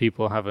glad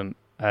people haven't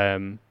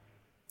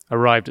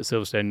arrived at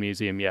Silverstone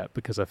Museum yet,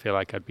 because I feel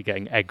like I'd be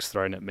getting eggs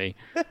thrown at me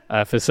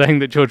for saying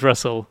that George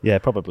Russell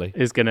probably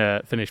is going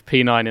to finish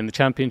P9 in the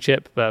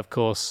championship. But of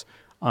course,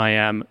 I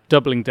am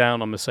doubling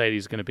down on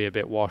Mercedes going to be a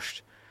bit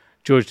washed.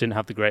 George didn't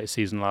have the greatest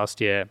season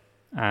last year,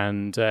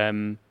 and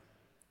I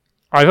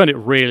find it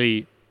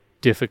really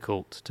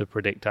difficult to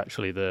predict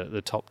actually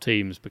the top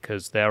teams,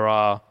 because there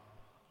are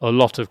a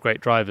lot of great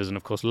drivers, and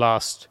of course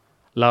last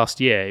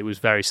year it was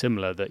very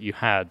similar, that you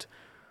had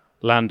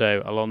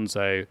Lando,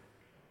 Alonso,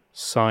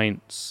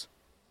 Sainz,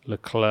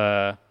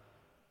 Leclerc,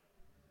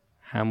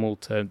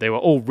 Hamilton. They were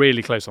all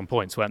really close on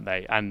points, weren't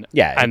they? And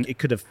it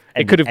could have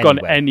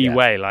gone any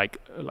way. Like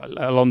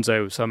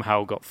Alonso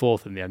somehow got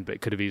 4th in the end, but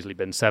it could have easily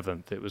been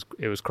 7th.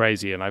 It was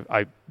crazy, and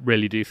I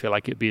really do feel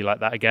like it'd be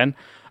like that again.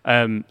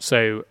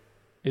 So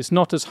it's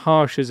not as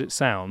harsh as it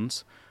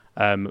sounds,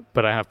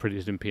 but I have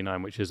predicted in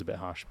P9, which is a bit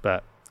harsh.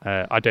 But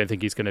I don't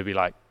think he's going to be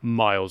like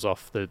miles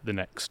off the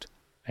next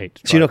 8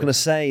 drivers. So you're not going to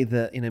say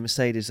that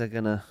Mercedes are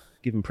going to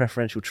give him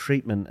preferential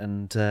treatment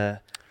and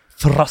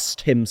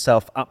thrust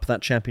himself up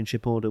that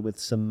championship order with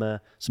some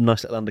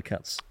nice little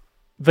undercuts?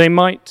 They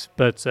might,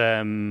 but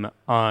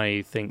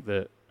I think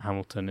that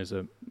Hamilton is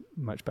a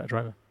much better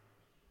driver.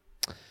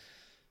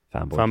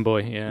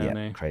 Fanboy, yeah.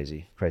 No.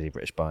 Crazy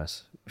British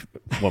bias.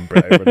 One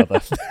Brit over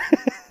another.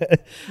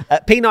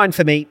 P9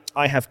 for me,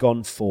 I have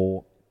gone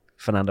for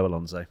Fernando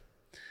Alonso.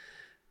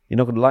 You're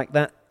not going to like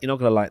that.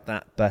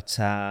 But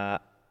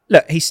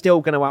look, he's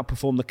still going to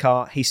outperform the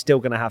car. He's still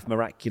going to have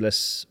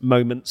miraculous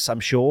moments, I'm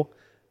sure.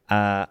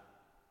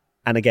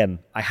 And again,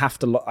 I have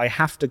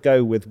to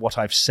go with what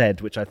I've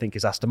said, which I think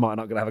is Aston Martin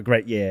not going to have a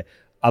great year.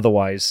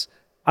 Otherwise,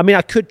 I mean,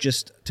 I could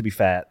just, to be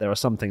fair, there are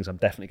some things I'm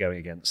definitely going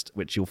against,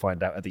 which you'll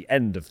find out at the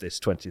end of this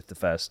 20th to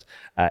 1st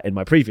in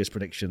my previous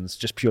predictions,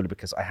 just purely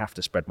because I have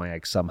to spread my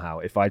eggs somehow.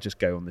 If I just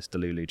go on this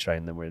Delulu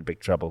train, then we're in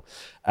big trouble.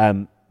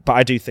 But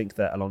I do think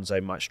that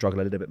Alonso might struggle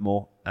a little bit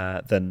more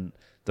than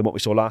what we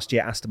saw last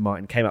year. Aston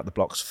Martin came out the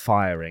blocks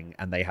firing,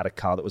 and they had a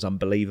car that was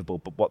unbelievable.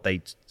 But what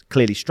they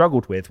clearly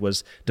struggled with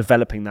was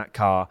developing that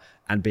car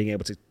and being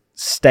able to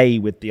stay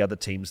with the other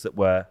teams that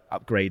were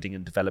upgrading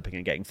and developing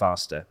and getting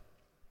faster.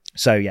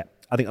 So, yeah,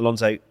 I think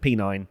Alonso,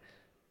 P9.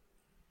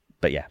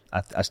 But, yeah,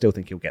 I still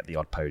think he'll get the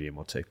odd podium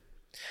or two.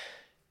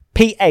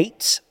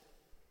 P8,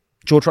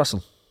 George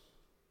Russell.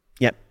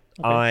 Yeah,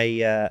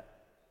 okay.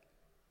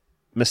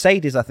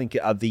 Mercedes, I think,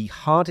 are the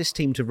hardest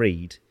team to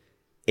read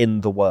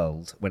in the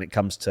world when it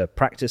comes to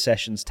practice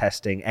sessions,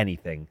 testing,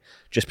 anything,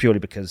 just purely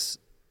because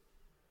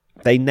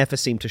they never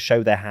seem to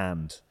show their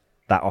hand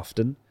that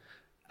often.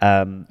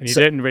 And you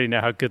don't really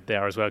know how good they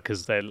are as well,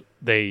 because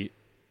they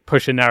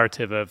push a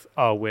narrative of,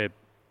 we're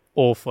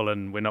awful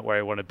and we're not where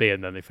we want to be,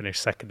 and then they finish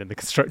second in the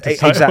constructors'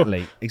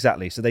 title.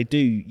 Exactly. So they do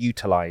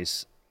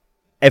utilise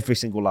every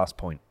single last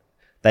point.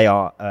 They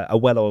are a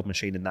well-oiled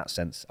machine in that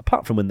sense,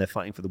 apart from when they're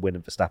fighting for the win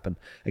against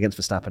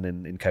Verstappen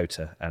in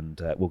Kota, and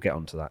we'll get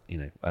onto that,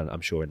 I'm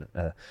sure in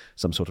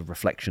some sort of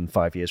reflection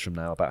 5 years from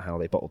now about how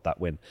they bottled that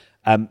win.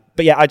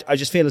 But yeah, I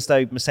just feel as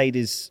though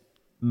Mercedes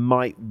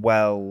might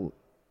well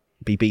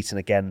be beaten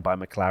again by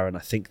McLaren. I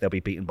think they'll be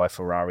beaten by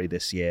Ferrari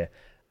this year.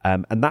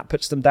 And that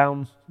puts them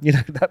down,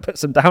 that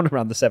puts them down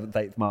around the 7th,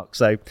 8th mark.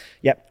 So,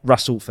 yeah,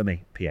 Russell for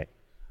me, P8.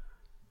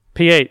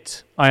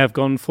 P8, I have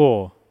gone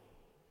for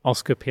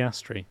Oscar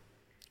Piastri.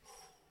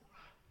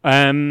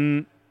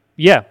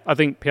 Yeah, I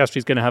think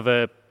Piastri's going to have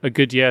a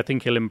good year. I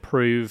think he'll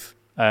improve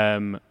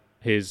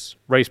his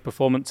race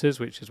performances,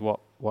 which is what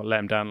let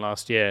him down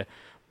last year.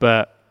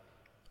 But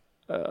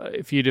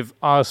if you'd have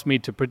asked me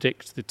to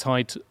predict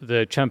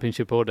the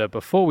championship order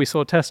before we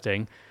saw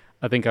testing,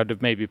 I think I'd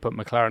have maybe put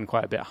McLaren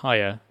quite a bit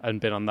higher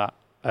and been on that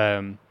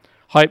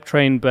hype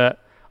train.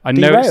 But I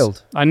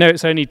know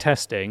it's only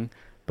testing,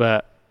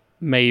 but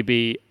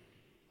maybe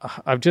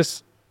I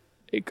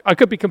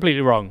could be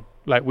completely wrong.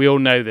 Like, we all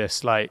know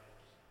this. Like,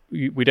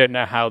 we don't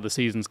know how the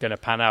season's going to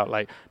pan out.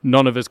 Like,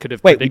 none of us could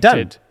have predicted. We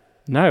don't?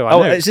 No, I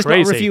know. Is this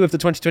crazy. not a review of the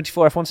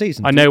 2024 F1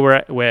 season? I know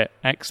we're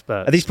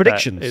experts. Are these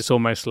predictions? It's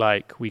almost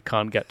like we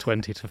can't get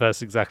 20 to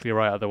first exactly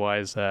right.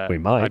 Otherwise, we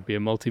might. I'd be a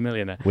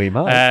multi-millionaire. We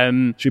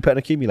might. Should we put an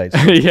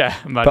accumulator? Yeah.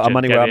 Put our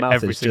money where our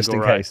mouth is, just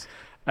in case.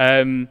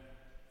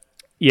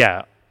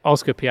 Yeah,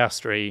 Oscar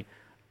Piastri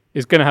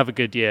is going to have a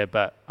good year,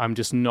 but I'm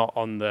just not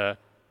on the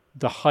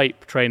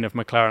hype train of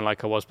McLaren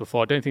like I was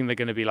before. I don't think they're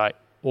going to be like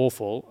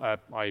awful.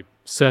 I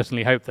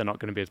certainly hope they're not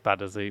going to be as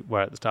bad as they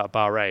were at the start of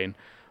Bahrain,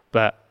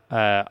 but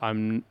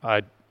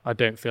I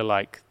don't feel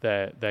like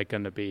they're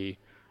going to be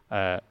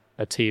a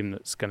team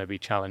that's going to be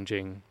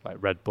challenging like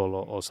Red Bull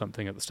or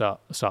something at the start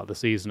of the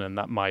season, and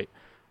that might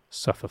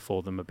suffer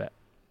for them a bit.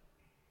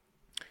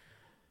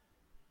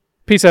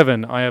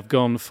 P7, I have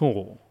gone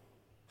for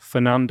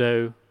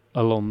Fernando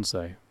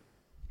Alonso.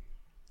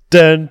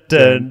 Dun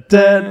dun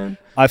dun.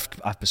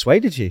 I've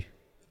persuaded you.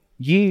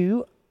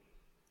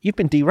 You've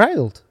been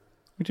derailed.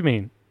 What do you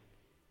mean?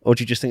 Or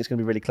do you just think it's going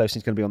to be really close and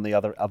it's going to be on the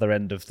other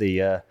end of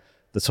the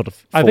sort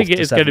of? I think it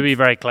is going to be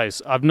very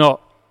close.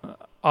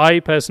 I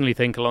personally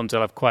think Alonso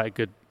will have quite a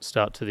good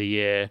start to the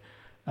year.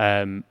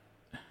 I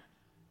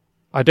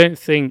don't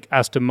think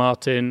Aston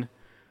Martin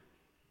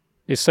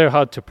is so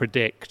hard to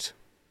predict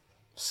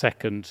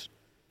second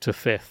to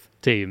fifth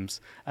teams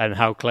and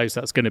how close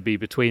that's going to be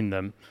between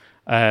them.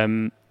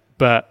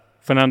 But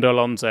Fernando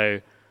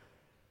Alonso,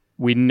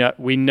 we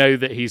know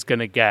that he's going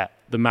to get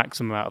the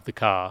maximum out of the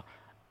car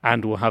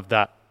and will have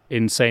that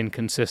insane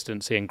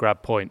consistency and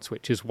grab points,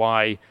 which is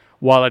why,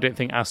 while I don't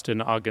think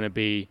Aston are going to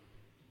be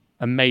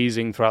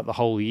amazing throughout the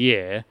whole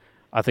year,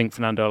 I think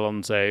Fernando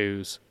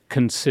Alonso's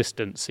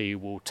consistency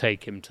will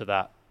take him to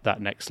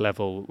that next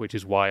level, which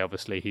is why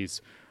obviously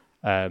he's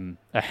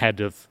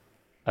ahead of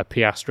a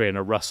Piastri and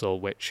a Russell,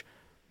 which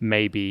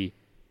maybe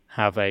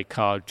have a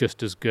car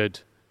just as good,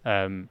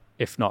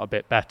 if not a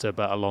bit better,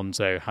 but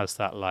Alonso has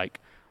that like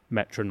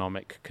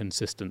metronomic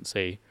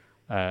consistency.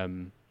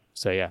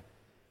 So yeah,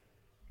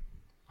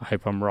 I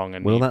hope I'm wrong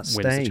and wins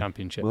the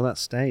championship. Will that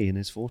stay in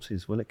his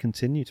 40s? Will it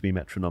continue to be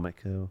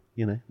metronomic? Or,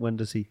 when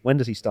does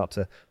he start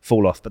to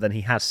fall off? But then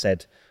he has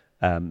said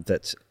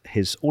that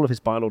all of his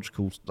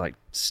biological like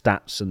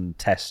stats and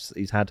tests that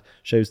he's had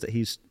shows that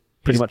he's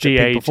pretty much at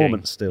peak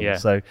performance still. Yeah.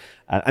 So,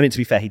 to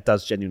be fair, he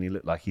does genuinely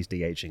look like he's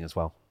de-aging as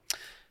well.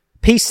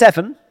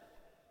 P7.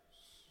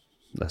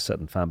 A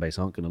certain fan base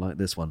aren't going to like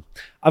this one.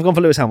 I've gone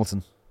for Lewis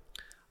Hamilton.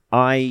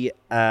 I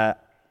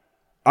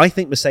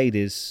think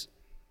Mercedes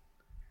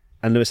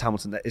and Lewis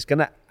Hamilton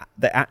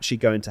they're actually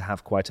going to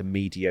have quite a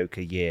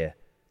mediocre year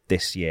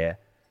this year.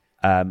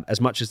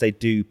 As much as they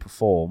do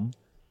perform,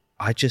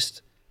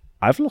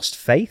 I've lost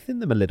faith in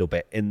them a little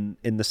bit in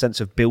the sense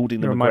of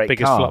building them a great car. My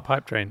biggest flop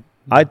hype train.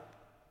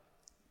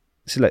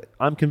 So look,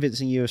 I'm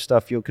convincing you of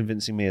stuff, you're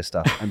convincing me of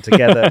stuff, and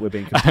together we're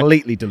being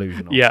completely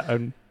delusional. Yeah.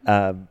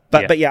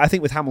 But I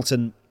think with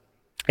Hamilton,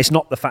 it's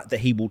not the fact that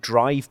he will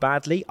drive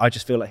badly. I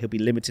just feel like he'll be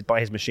limited by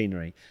his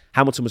machinery.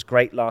 Hamilton was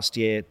great last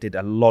year, did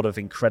a lot of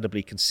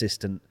incredibly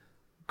consistent,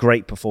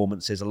 great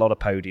performances, a lot of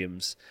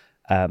podiums.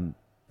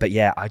 But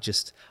yeah,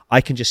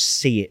 I can just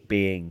see it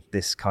being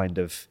this kind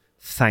of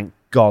thank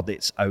God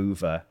it's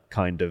over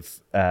kind of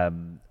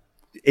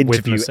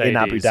interview in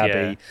Abu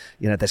Dhabi.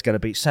 Yeah. There's going to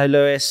be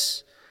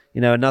Lewis.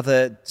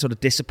 Another sort of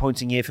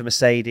disappointing year for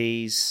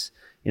Mercedes.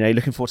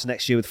 Looking forward to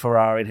next year with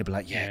Ferrari, and he'll be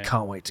like,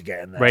 can't wait to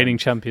get in there. Reigning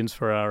champions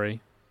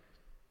Ferrari.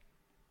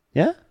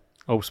 Yeah?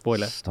 Oh,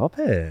 spoiler. Stop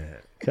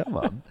it. Come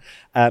on.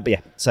 But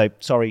yeah, so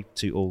sorry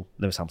to all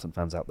Lewis Hamilton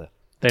fans out there.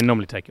 They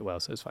normally take it well,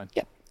 so it's fine.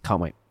 Yeah,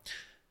 can't wait.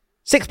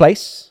 6th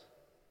place,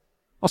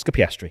 Oscar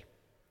Piastri.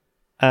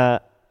 I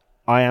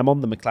am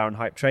on the McLaren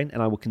hype train,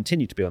 and I will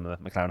continue to be on the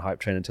McLaren hype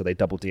train until they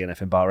double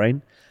DNF in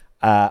Bahrain.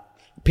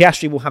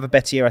 Piastri will have a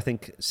better year, I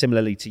think,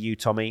 similarly to you,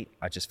 Tommy.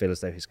 I just feel as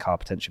though his car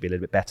potentially be a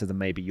little bit better than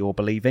maybe you're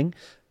believing.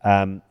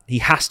 He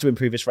has to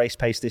improve his race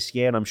pace this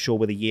year, and I'm sure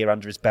with a year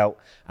under his belt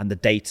and the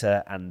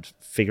data and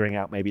figuring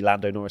out maybe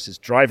Lando Norris's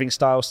driving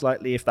style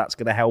slightly, if that's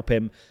going to help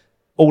him,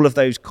 all of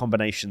those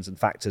combinations and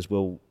factors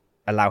will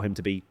allow him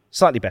to be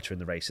slightly better in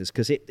the races,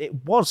 because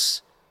it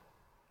was,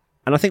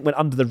 and I think went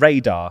under the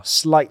radar,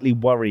 slightly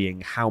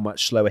worrying how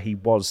much slower he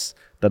was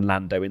than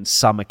Lando in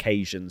some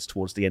occasions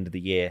towards the end of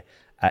the year.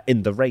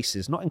 In the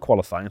races, not in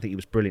qualifying. I think he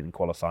was brilliant in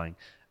qualifying.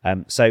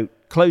 So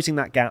closing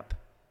that gap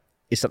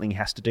is something he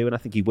has to do, and I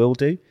think he will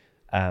do.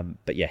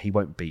 But yeah, he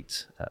won't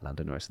beat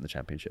Lando Norris in the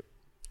championship.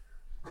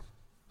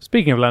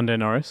 Speaking of Lando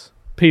Norris,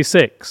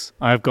 P6,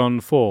 I've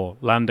gone for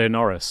Lando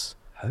Norris.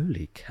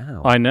 Holy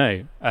cow. I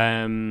know.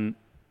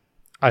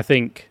 I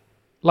think,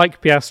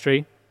 like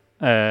Piastri,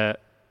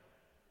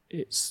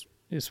 it's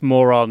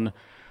more on...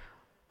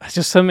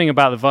 just something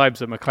about the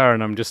vibes at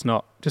McLaren. I'm just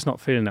not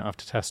feeling it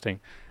after testing.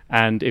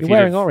 And if you're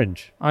wearing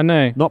orange. I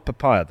know. Not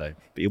papaya, though,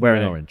 but you're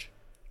wearing orange.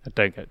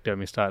 Don't get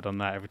me started on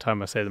that. Every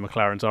time I say the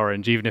McLaren's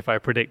orange, even if I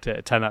predict it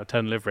a 10 out of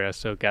 10 livery, I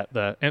still get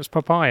it's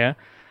papaya.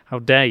 How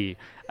dare you?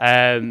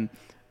 I'm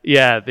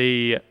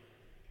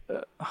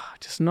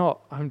just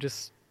not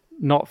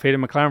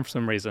feeling McLaren for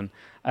some reason.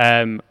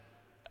 End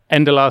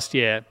of last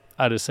year,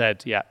 I'd have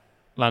said, yeah,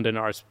 Lando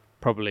Norris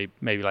probably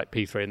maybe like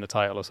P3 in the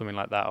title or something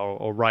like that,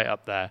 or right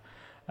up there.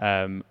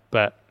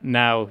 But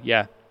now,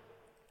 yeah,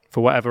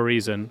 for whatever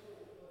reason,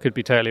 could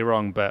be totally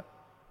wrong, but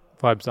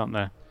vibes aren't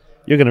there.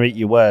 You're going to eat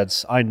your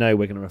words. I know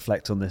we're going to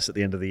reflect on this at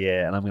the end of the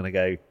year, and I'm going to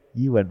go,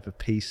 you went for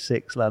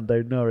P6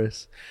 Lando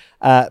Norris.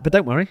 But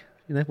don't worry,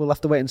 we'll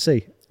have to wait and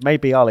see.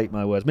 Maybe I'll eat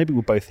my words. Maybe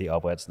we'll both eat our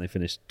words and they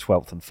finish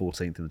 12th and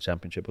 14th in the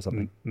championship or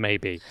something.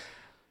 Maybe.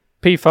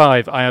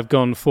 P5, I have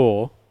gone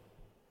for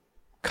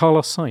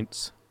Carlos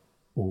Sainz.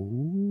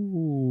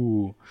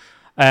 Ooh.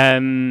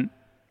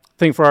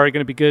 Think Ferrari are going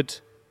to be good.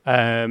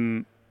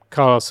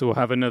 Carlos will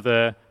have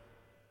another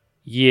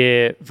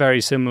year very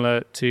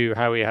similar to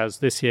how he has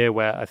this year,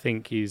 where I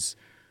think he's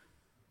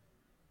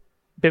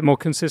a bit more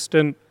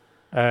consistent,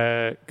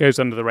 goes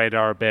under the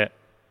radar a bit,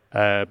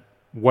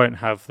 won't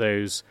have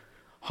those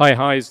high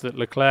highs that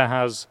Leclerc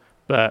has,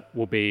 but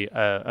will be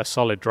a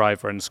solid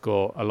driver and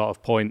score a lot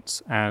of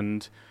points,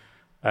 and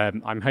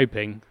I'm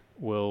hoping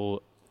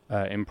will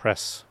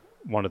impress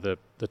one of the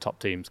top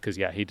teams, because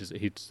he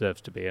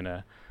deserves to be in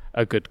a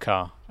good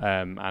car,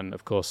 and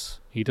of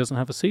course he doesn't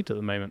have a seat at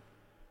the moment.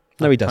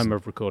 No, he doesn't. Time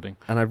of recording.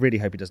 And I really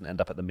hope he doesn't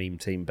end up at the meme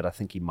team, but I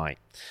think he might.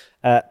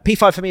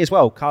 P5 for me as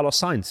well, Carlos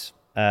Sainz.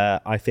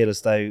 I feel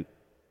as though...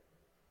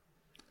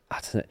 I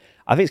think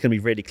it's going to be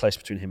really close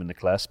between him and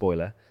Leclerc,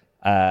 spoiler,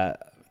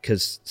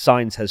 because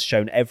Sainz has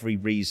shown every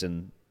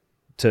reason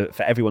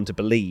for everyone to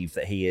believe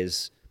that he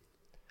is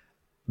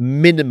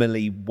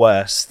minimally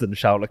worse than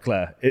Charles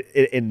Leclerc.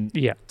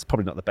 It's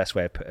probably not the best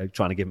way of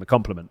trying to give him a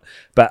compliment,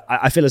 but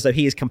I feel as though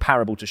he is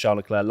comparable to Charles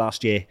Leclerc.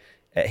 Last year,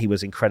 he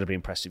was incredibly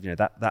impressive.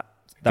 That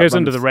goes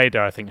under the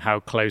radar, I think, how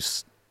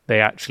close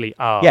they actually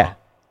are. Yeah.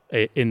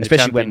 In the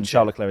especially when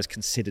Charles Leclerc is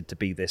considered to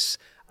be this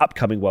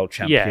upcoming world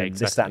champion,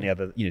 exactly. This, that, and the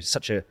other.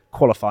 Such a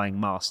qualifying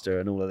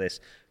master and all of this.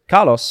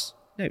 Carlos,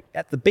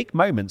 at the big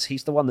moments,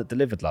 he's the one that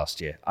delivered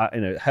last year.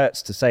 It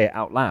hurts to say it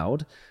out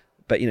loud,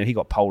 but he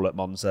got pole at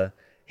Monza.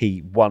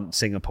 He won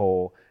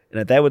Singapore.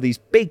 There were these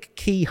big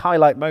key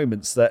highlight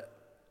moments that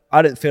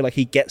I don't feel like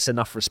he gets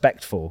enough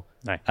respect for.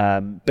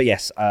 No. But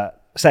yes.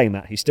 Saying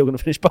that, he's still going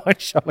to finish behind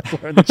Charles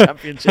Leclerc in the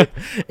championship.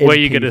 Were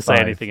you going to say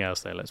anything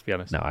else, though? Let's be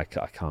honest. No, I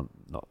can't.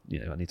 Not.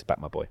 I need to back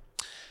my boy.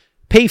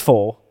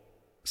 P4,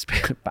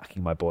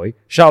 backing my boy,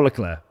 Charles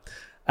Leclerc.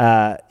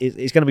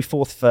 Is going to be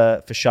fourth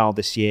for Charles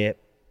this year.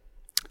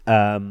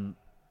 Again,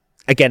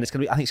 I think it's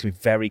going to be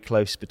very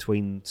close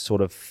between sort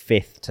of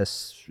fifth to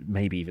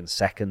maybe even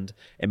second,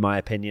 in my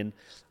opinion.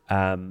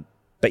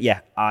 But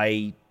yeah,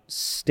 I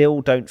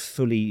still don't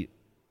fully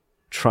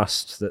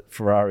trust that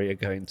Ferrari are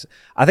going to...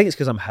 I think it's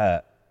because I'm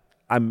hurt.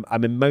 I'm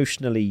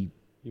emotionally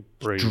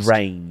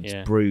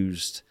drained,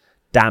 bruised,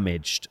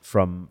 damaged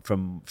from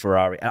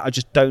Ferrari. I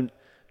just don't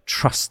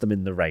trust them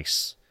in the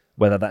race,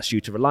 whether that's due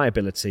to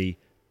reliability,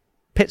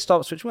 pit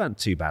stops, which weren't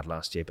too bad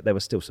last year, but there were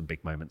still some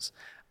big moments,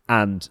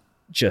 and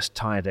just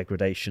tyre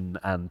degradation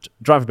and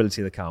drivability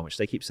of the car, which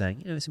they keep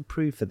saying, it's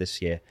improved for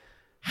this year.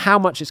 How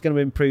much it's going to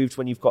be improved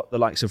when you've got the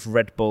likes of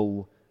Red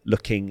Bull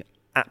looking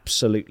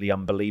absolutely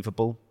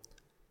unbelievable?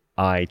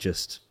 I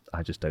just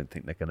don't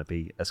think they're going to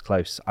be as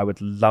close. I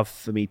would love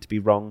for me to be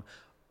wrong.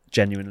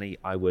 Genuinely,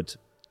 I would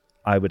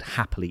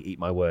happily eat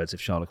my words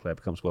if Charles Leclerc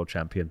becomes world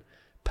champion.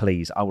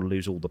 Please, I will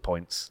lose all the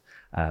points.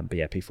 But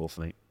yeah, P4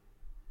 for me.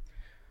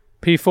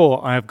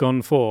 P4, I have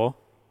gone for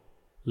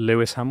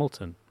Lewis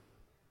Hamilton,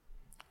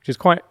 which is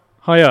quite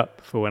high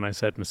up for when I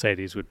said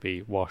Mercedes would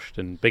be washed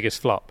and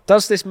biggest flop.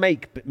 Does this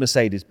make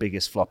Mercedes'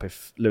 biggest flop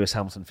if Lewis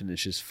Hamilton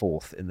finishes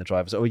fourth in the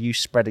drivers, or are you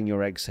spreading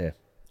your eggs here?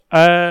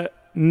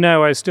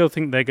 No, I still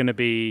think they're going to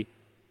be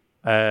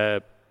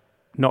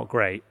not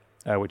great.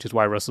 which is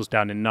why Russell's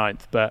down in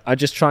 9th. But I'm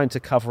just trying to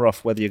cover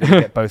off whether you're going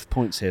to get both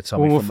points here,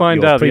 Tommy. we'll from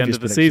find your out at the end previous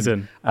of the prediction.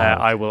 season.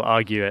 I will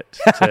argue it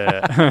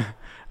to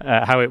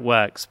how it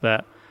works.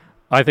 But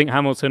I think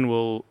Hamilton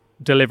will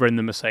deliver in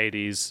the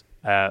Mercedes.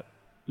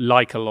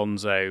 Like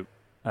Alonso,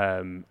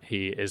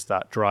 he is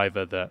that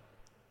driver that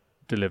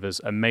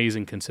delivers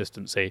amazing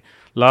consistency.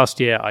 Last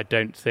year, I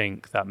don't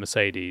think that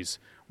Mercedes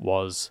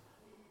was...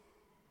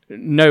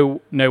 No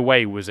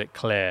way was it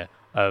clear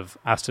of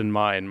Aston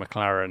Martin,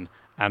 McLaren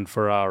and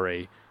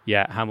Ferrari,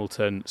 yet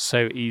Hamilton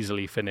so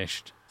easily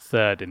finished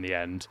 3rd in the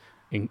end,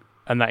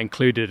 and that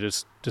included a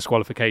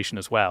disqualification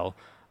as well.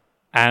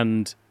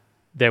 And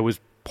there was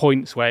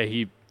points where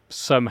he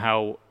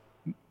somehow...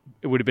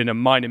 It would have been a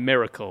minor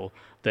miracle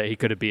that he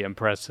could have beaten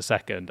Perez to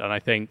 2nd. And I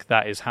think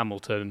that is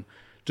Hamilton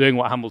doing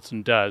what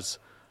Hamilton does,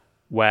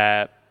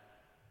 where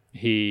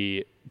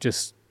he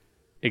just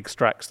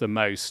extracts the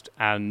most.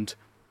 And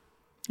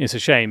it's a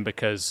shame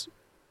because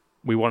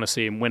we want to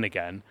see him win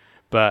again,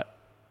 but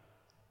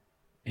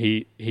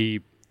he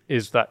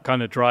is that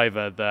kind of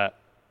driver that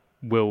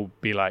will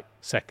be like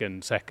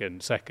second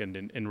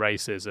in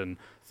races and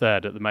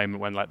 3rd at the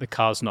moment when like the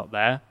car's not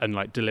there, and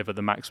like deliver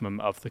the maximum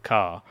of the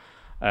car.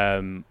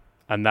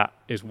 And that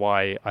is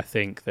why I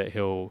think that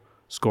he'll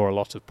score a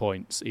lot of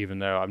points, even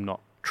though I'm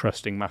not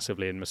trusting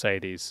massively in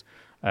Mercedes.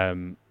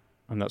 And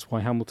that's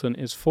why Hamilton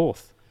is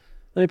 4th.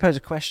 Let me pose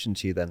a question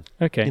to you then.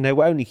 Okay. You know,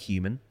 we're only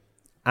human,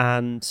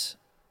 and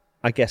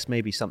I guess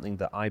maybe something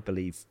that I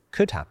believe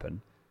could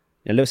happen.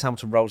 You know, Lewis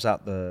Hamilton rolls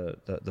out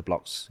the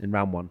blocks in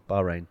round 1,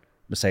 Bahrain.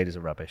 Mercedes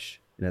are rubbish.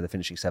 You know, they're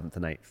finishing 7th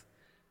and 8th.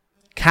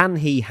 Can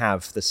he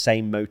have the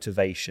same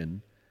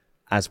motivation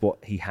as what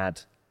he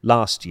had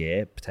last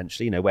year,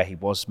 potentially, you know, where he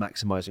was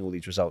maximising all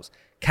these results?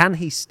 Can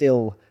he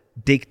still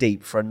dig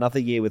deep for another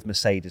year with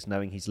Mercedes,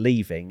 knowing he's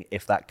leaving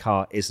if that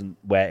car isn't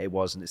where it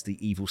was and it's the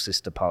evil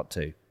sister part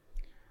 2?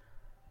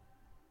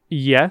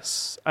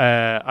 Yes.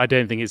 I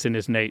don't think it's in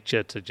his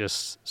nature to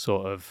just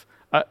sort of...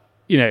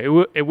 you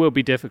know, it will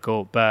be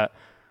difficult, but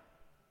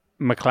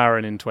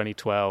McLaren in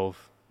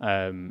 2012, you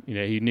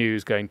know, he knew he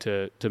was going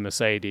to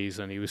Mercedes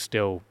and he was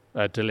still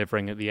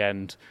delivering at the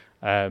end.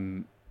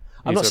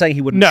 I'm not saying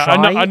he wouldn't try.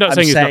 I'm not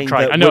saying he's not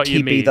trying. I know would what you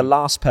he mean. be the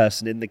last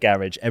person in the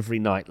garage every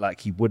night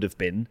like he would have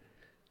been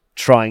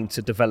trying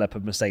to develop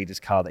a Mercedes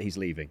car that he's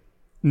leaving?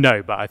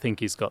 No, but I think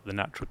he's got the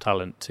natural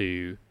talent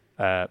to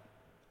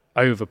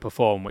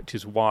overperform, which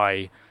is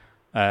why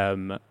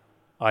I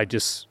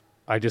was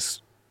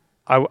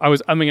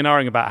umming and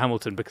ahhing about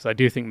Hamilton, because I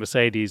do think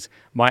Mercedes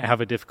might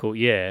have a difficult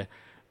year,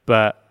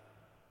 but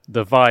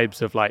the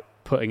vibes of like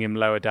putting him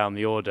lower down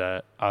the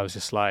order, I was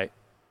just like,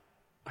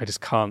 I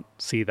just can't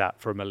see that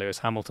from a Lewis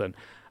Hamilton.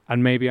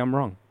 And maybe I'm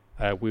wrong.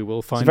 We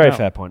will find out. It's a very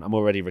fair point. I'm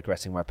already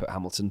regretting where I put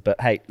Hamilton.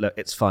 But hey, look,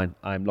 it's fine.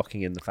 I'm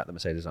locking in the fact that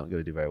Mercedes aren't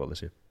going to do very well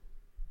this year.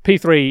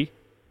 P3,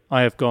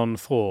 I have gone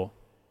for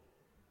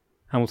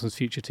Hamilton's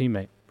future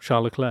teammate,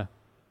 Charles Leclerc.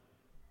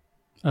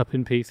 Up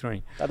in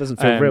P3. That doesn't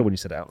feel real when you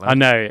said it out loud. I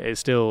know, it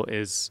still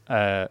is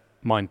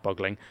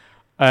mind-boggling.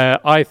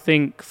 I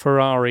think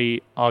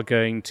Ferrari are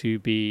going to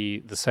be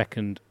the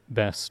second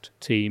best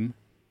team.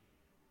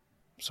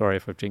 Sorry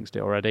if I've jinxed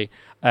it already.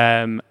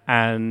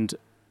 And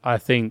I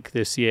think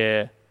this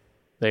year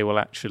they will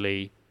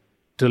actually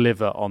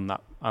deliver on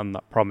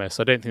that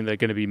promise. I don't think they're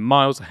going to be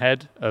miles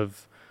ahead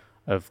of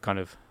kind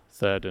of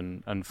 3rd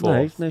and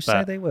 4th. No,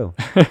 say they will.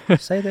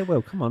 Say they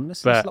will. Come on,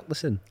 let's lock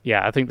this in.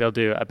 Yeah, I think they'll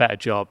do a better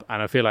job,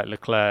 and I feel like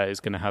Leclerc is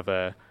going to have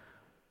a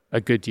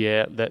good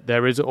year.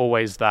 There is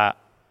always that.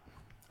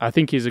 I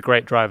think he's a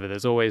great driver.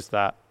 There's always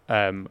that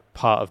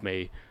part of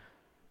me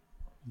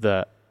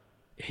that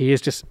he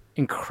is just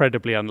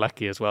incredibly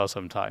unlucky as well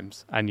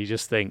sometimes, and you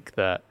just think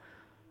that,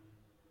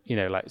 you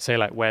know, like say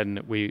like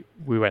when we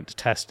went to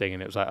testing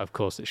and it was like, of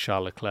course it's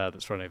Charles Leclerc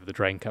that's run over the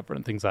drain cover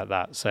and things like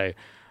that. So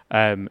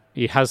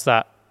he has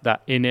that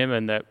in him,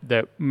 and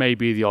there may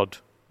be the odd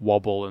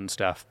wobble and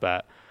stuff,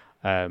 but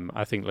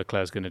I think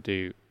Leclerc's going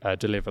to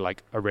deliver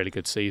like a really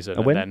good season.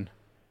 A win? Then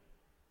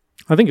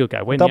I think he'll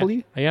get a win.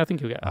 W? Yeah, I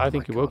think he'll get. I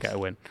think he will get a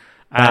win.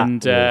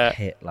 And will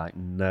hit like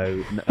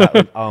no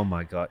oh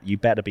my god! You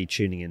better be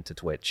tuning into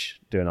Twitch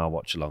doing our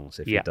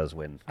watch-alongs if he does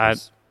win.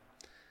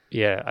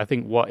 Yeah, I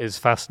think what is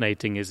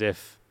fascinating is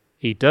if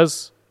he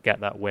does get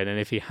that win, and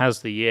if he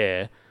has the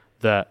year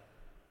that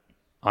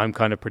I'm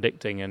kind of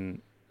predicting,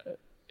 and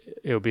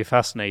it'll be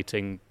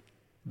fascinating,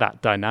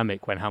 that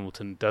dynamic when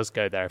Hamilton does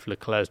go there. If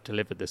Leclerc's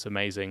delivered this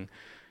amazing,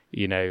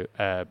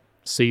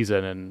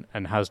 season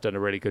and has done a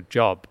really good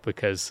job,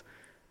 because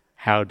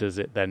how does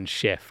it then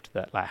shift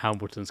that like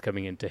Hamilton's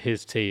coming into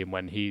his team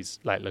when he's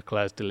like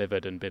Leclerc's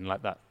delivered and been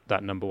like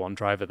that number one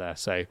driver there?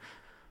 So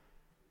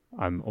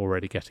I'm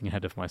already getting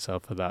ahead of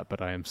myself for that,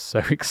 but I am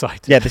so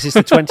excited. Yeah, this is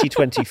the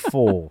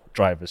 2024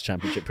 Drivers'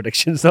 Championship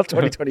predictions, not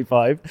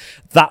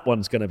 2025. That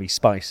one's going to be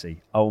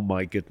spicy. Oh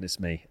my goodness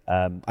me.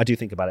 I do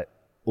think about it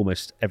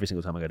almost every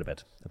single time I go to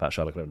bed, about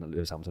Charles Leclerc and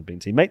Lewis Hamilton being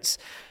teammates.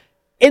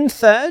 In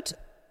 3rd,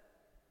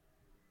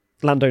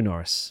 Lando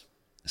Norris.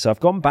 So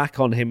I've gone back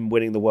on him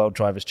winning the World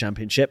Drivers'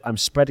 Championship. I'm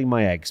spreading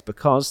my eggs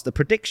because the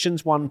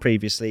predictions won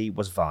previously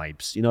was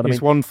vibes. You know what I mean?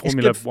 He's won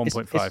Formula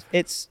 1.5.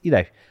 It's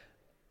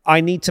I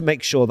need to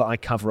make sure that I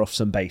cover off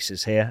some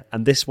bases here.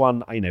 And this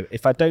one,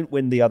 if I don't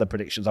win the other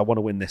predictions, I want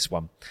to win this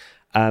one.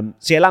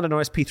 Lando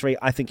Norris, P3,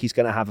 I think he's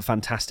going to have a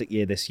fantastic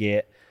year this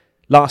year.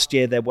 Last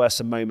year, there were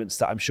some moments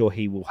that I'm sure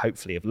he will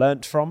hopefully have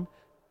learnt from.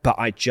 But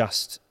I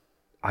just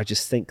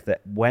think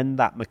that when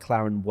that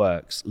McLaren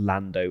works,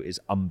 Lando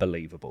is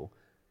unbelievable.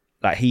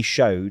 Like he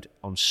showed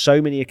on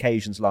so many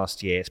occasions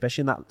last year,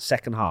 especially in that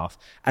second half,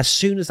 as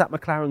soon as that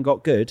McLaren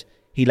got good,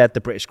 he led the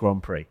British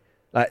Grand Prix.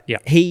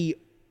 McLaren,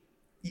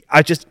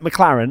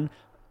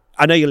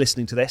 I know you're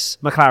listening to this.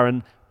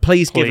 McLaren,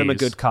 please give him a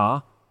good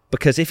car,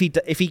 because if he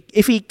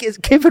gets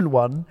given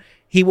one,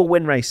 he will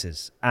win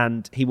races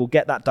and he will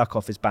get that duck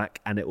off his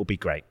back and it will be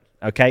great.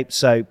 Okay,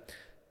 so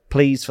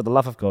please, for the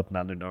love of God,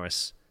 Lando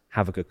Norris,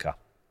 have a good car.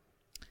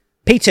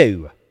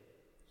 P2.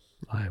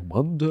 I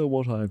wonder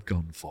what I've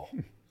gone for.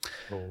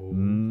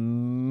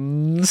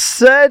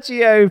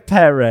 Sergio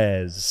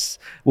Perez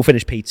will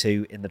finish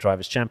P2 in the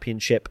Drivers'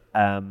 Championship.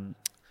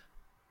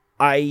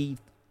 He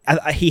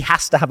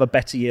has to have a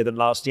better year than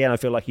last year, and I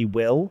feel like he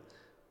will,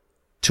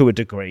 to a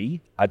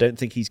degree. I don't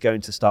think he's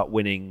going to start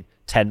winning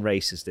 10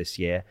 races this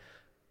year.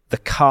 The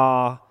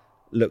car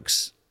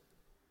looks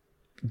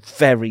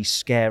very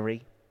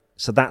scary,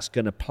 so that's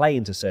going to play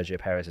into Sergio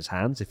Perez's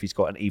hands if he's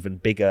got an even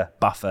bigger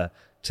buffer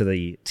to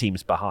the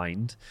teams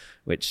behind,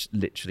 which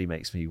literally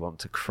makes me want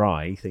to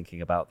cry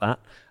thinking about that.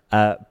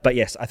 But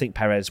yes, I think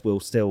Perez will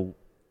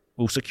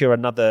secure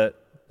another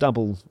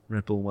double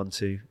Red Bull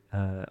 1-2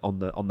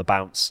 on the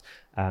bounce.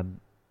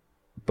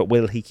 But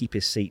will he keep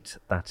his seat?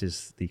 That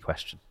is the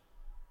question.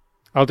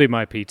 I'll do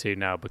my P2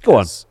 now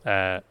because Go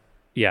on.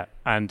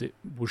 And it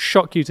will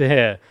shock you to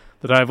hear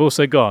that I've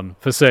also gone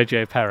for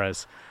Sergio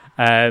Perez.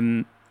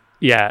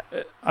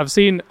 I've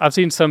seen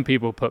some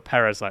people put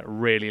Perez like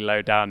really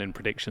low down in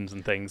predictions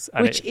and things,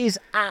 and which is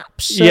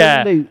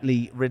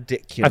absolutely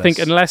ridiculous. I think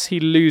unless he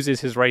loses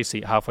his race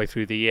seat halfway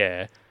through the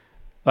year,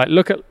 like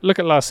look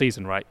at last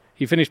season, right?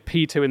 He finished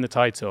P2 in the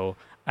title,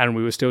 and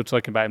we were still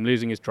talking about him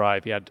losing his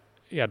drive. He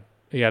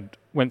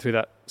went through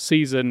that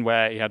season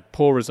where he had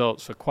poor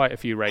results for quite a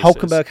few races.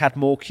 Hülkenberg had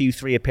more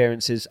Q3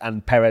 appearances,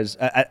 and Perez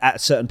at a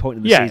certain point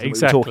in the season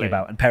we were talking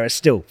about, and Perez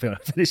still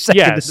finished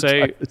second.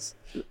 Yeah,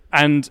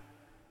 and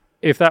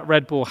if that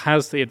Red Bull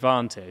has the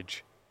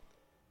advantage,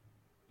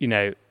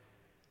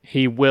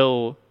 he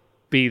will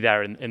be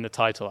there in the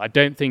title. I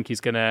don't think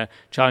he's going to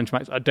challenge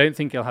Max. I don't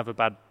think he'll have a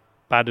bad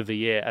of a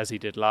year as he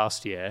did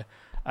last year.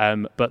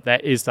 But there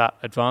is that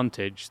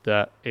advantage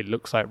that it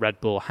looks like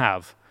Red Bull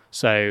have.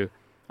 So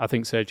I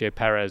think Sergio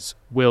Perez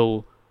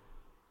will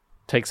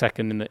take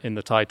second in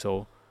the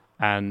title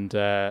and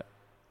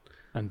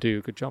do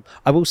a good job.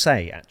 I will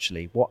say,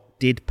 actually, what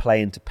did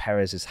play into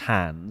Perez's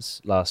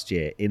hands last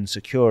year in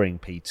securing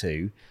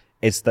P2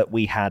 is that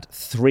we had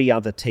 3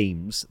 other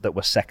teams that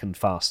were second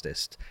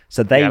fastest.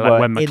 So they were,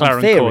 when McLaren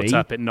in theory, caught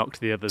up, it knocked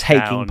the others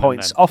taking down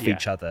points off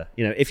each other.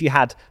 If you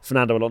had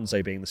Fernando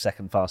Alonso being the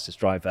second fastest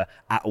driver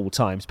at all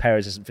times,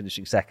 Perez isn't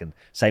finishing second.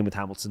 Same with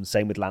Hamilton,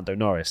 same with Lando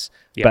Norris.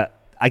 Yeah. But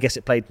I guess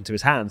it played into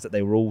his hands that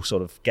they were all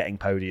sort of getting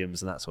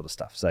podiums and that sort of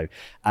stuff. So,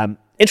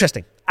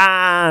 interesting.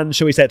 And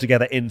shall we say it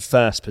together in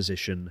first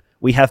position?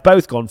 We have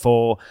both gone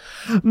for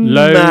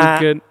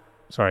Max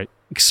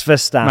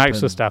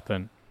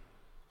Verstappen.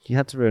 You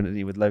had to ruin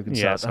it with Logan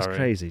Sargent. That's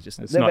crazy. Just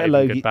it's not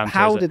Logie. Banter,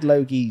 how did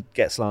Logie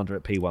get slander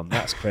at P1?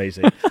 That's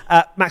crazy.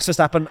 Max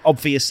Verstappen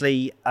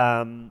obviously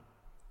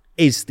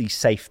is the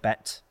safe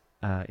bet.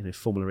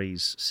 Formula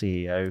E's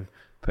CEO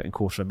putting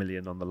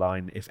 $250,000 on the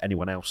line if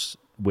anyone else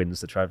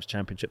wins the Drivers'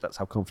 Championship. That's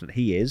how confident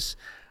he is.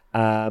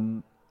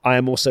 I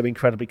am also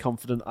incredibly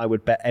confident. I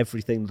would bet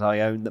everything that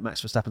I own that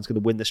Max Verstappen's going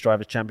to win this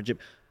Drivers' Championship.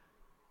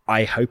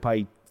 I hope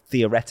I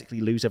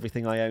theoretically lose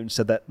everything I own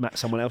so that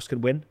someone else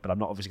can win, but I'm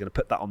not obviously going to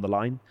put that on the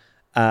line.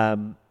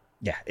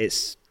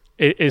 It's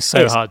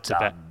so hard to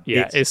bet.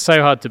 Yeah, it's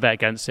so hard to bet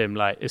against him.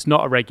 Like, it's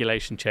not a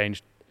regulation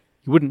change.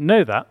 You wouldn't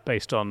know that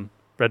based on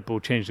Red Bull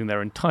changing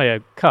their entire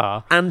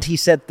car. And he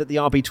said that the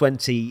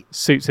RB20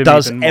 suits him,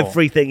 does even more.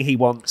 everything he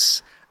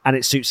wants and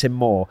it suits him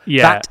more.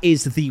 Yeah. That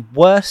is the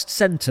worst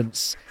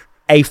sentence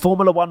a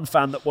Formula One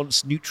fan that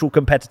wants neutral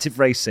competitive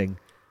racing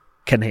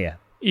can hear.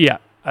 Yeah.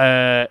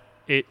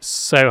 It's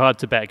so hard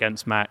to bet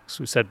against Max.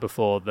 We said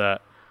before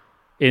that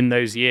in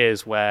those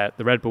years where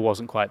the Red Bull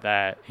wasn't quite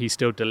there, he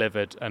still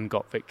delivered and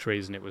got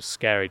victories, and it was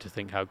scary to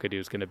think how good he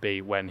was going to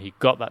be when he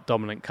got that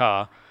dominant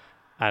car,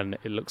 and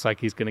it looks like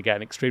he's going to get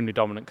an extremely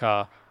dominant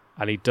car,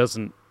 and he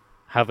doesn't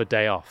have a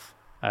day off.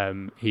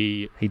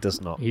 He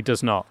does not. He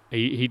does not.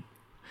 He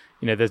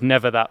there's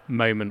never that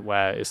moment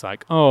where it's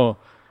like,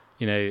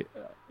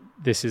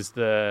 this is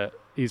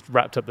he's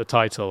wrapped up the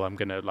title, I'm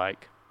going to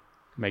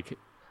make it.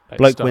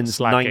 Bloke wins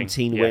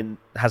 19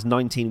 has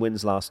 19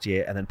 wins last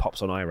year and then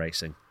pops on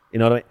iRacing. You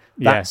know what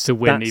I mean? To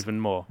win even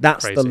more.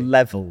 That's crazy. The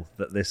level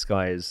that this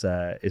guy is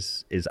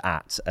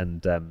at.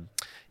 And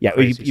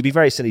you'd be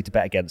very silly to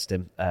bet against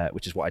him,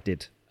 which is what I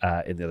did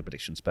in the other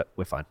predictions, but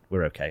we're fine.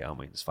 We're okay, aren't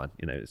we? It's fine.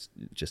 It's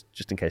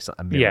just in case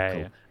a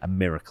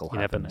miracle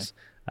happens.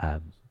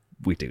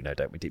 We do know,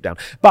 don't we, deep down?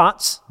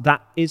 But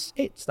that is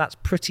it. That's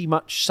pretty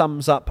much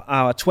sums up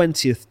our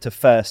 20th to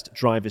 1st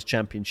Drivers'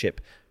 Championship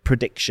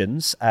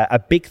predictions. A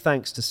big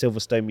thanks to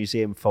Silverstone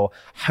Museum for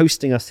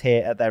hosting us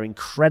here at their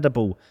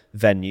incredible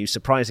venue.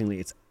 Surprisingly,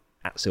 it's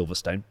at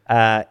Silverstone.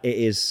 It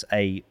is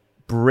a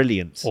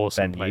brilliant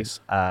awesome venue. Place.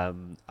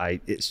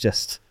 It's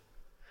just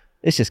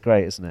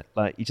great, isn't it?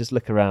 Like, you just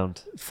look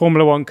around.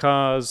 Formula One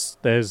cars.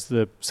 There's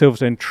the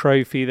Silverstone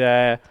Trophy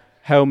there.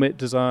 Helmet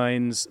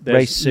designs.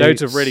 There's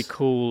loads of really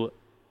cool,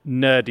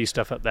 nerdy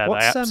stuff up there that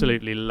I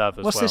absolutely love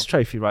as well. What's this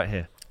trophy right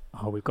here?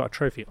 Oh, we've got a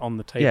trophy on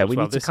the table. Yeah, we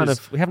need to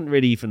we haven't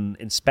really even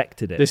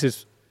inspected it. This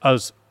is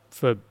us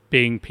for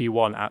being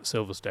P1 at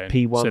Silverstone.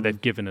 P1. So they've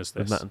given us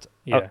this.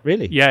 Oh,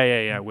 really?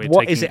 Yeah.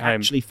 What is it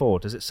actually for?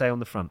 Does it say on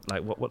the front?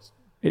 Like what's?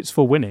 It's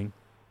for winning.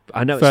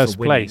 I know First it's for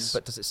winning, place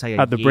but does it say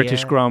at the year?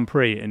 British Grand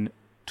Prix in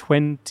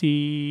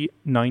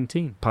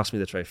 2019? Pass me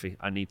the trophy.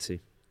 I need to.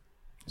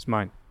 It's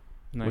mine.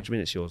 No. What do you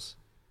mean it's yours?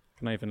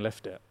 Can I even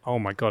lift it? Oh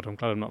my God, I'm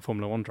glad I'm not a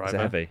Formula One driver. Is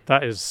it heavy?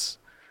 That's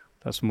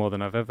more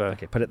than I've ever...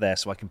 Okay, put it there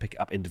so I can pick it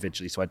up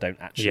individually so I don't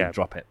actually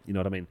drop it. You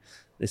know what I mean?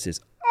 This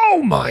is...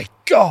 Oh my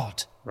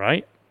God!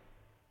 Right?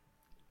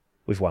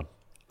 We've won.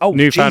 Oh,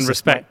 Newfound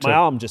respect. My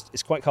arm just...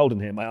 It's quite cold in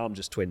here. My arm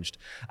just twinged.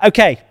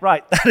 Okay,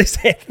 right. That is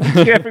it.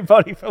 Thank you,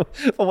 everybody, for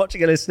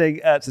watching and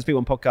listening to this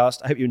P1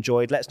 podcast. I hope you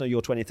enjoyed. Let us know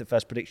your 20th and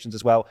first predictions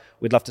as well.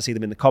 We'd love to see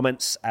them in the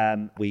comments.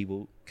 We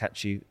will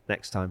catch you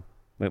next time.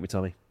 Won't we,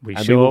 Tommy? We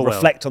will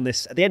reflect on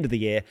this at the end of the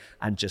year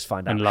and just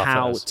find out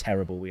how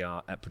terrible we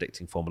are at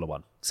predicting Formula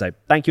One. So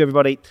thank you,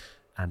 everybody,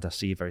 and I'll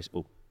see you very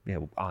soon.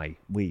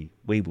 We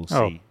will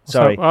see.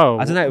 Sorry,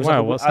 I don't know.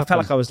 It was I felt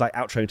like I was like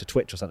outroing to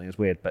Twitch or something. It was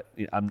weird, but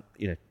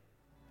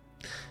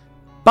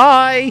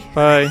Bye.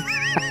 Bye.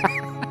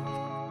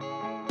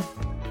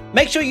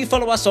 Make sure you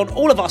follow us on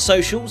all of our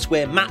socials.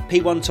 We're Matt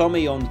P1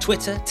 Tommy on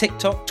Twitter,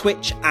 TikTok,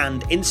 Twitch,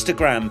 and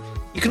Instagram.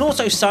 You can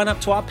also sign up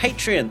to our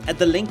Patreon at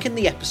the link in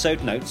the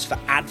episode notes for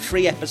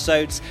ad-free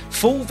episodes,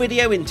 full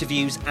video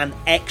interviews, and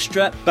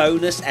extra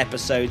bonus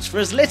episodes for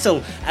as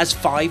little as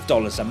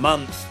 $5 a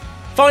month.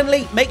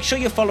 Finally, make sure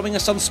you're following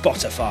us on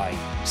Spotify.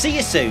 See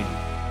you soon.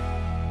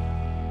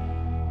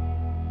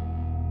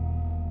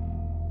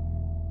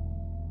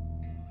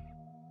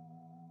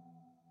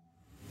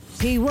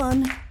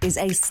 P1 is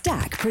a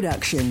Stack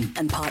production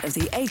and part of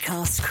the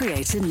Acast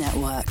Creator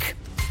Network.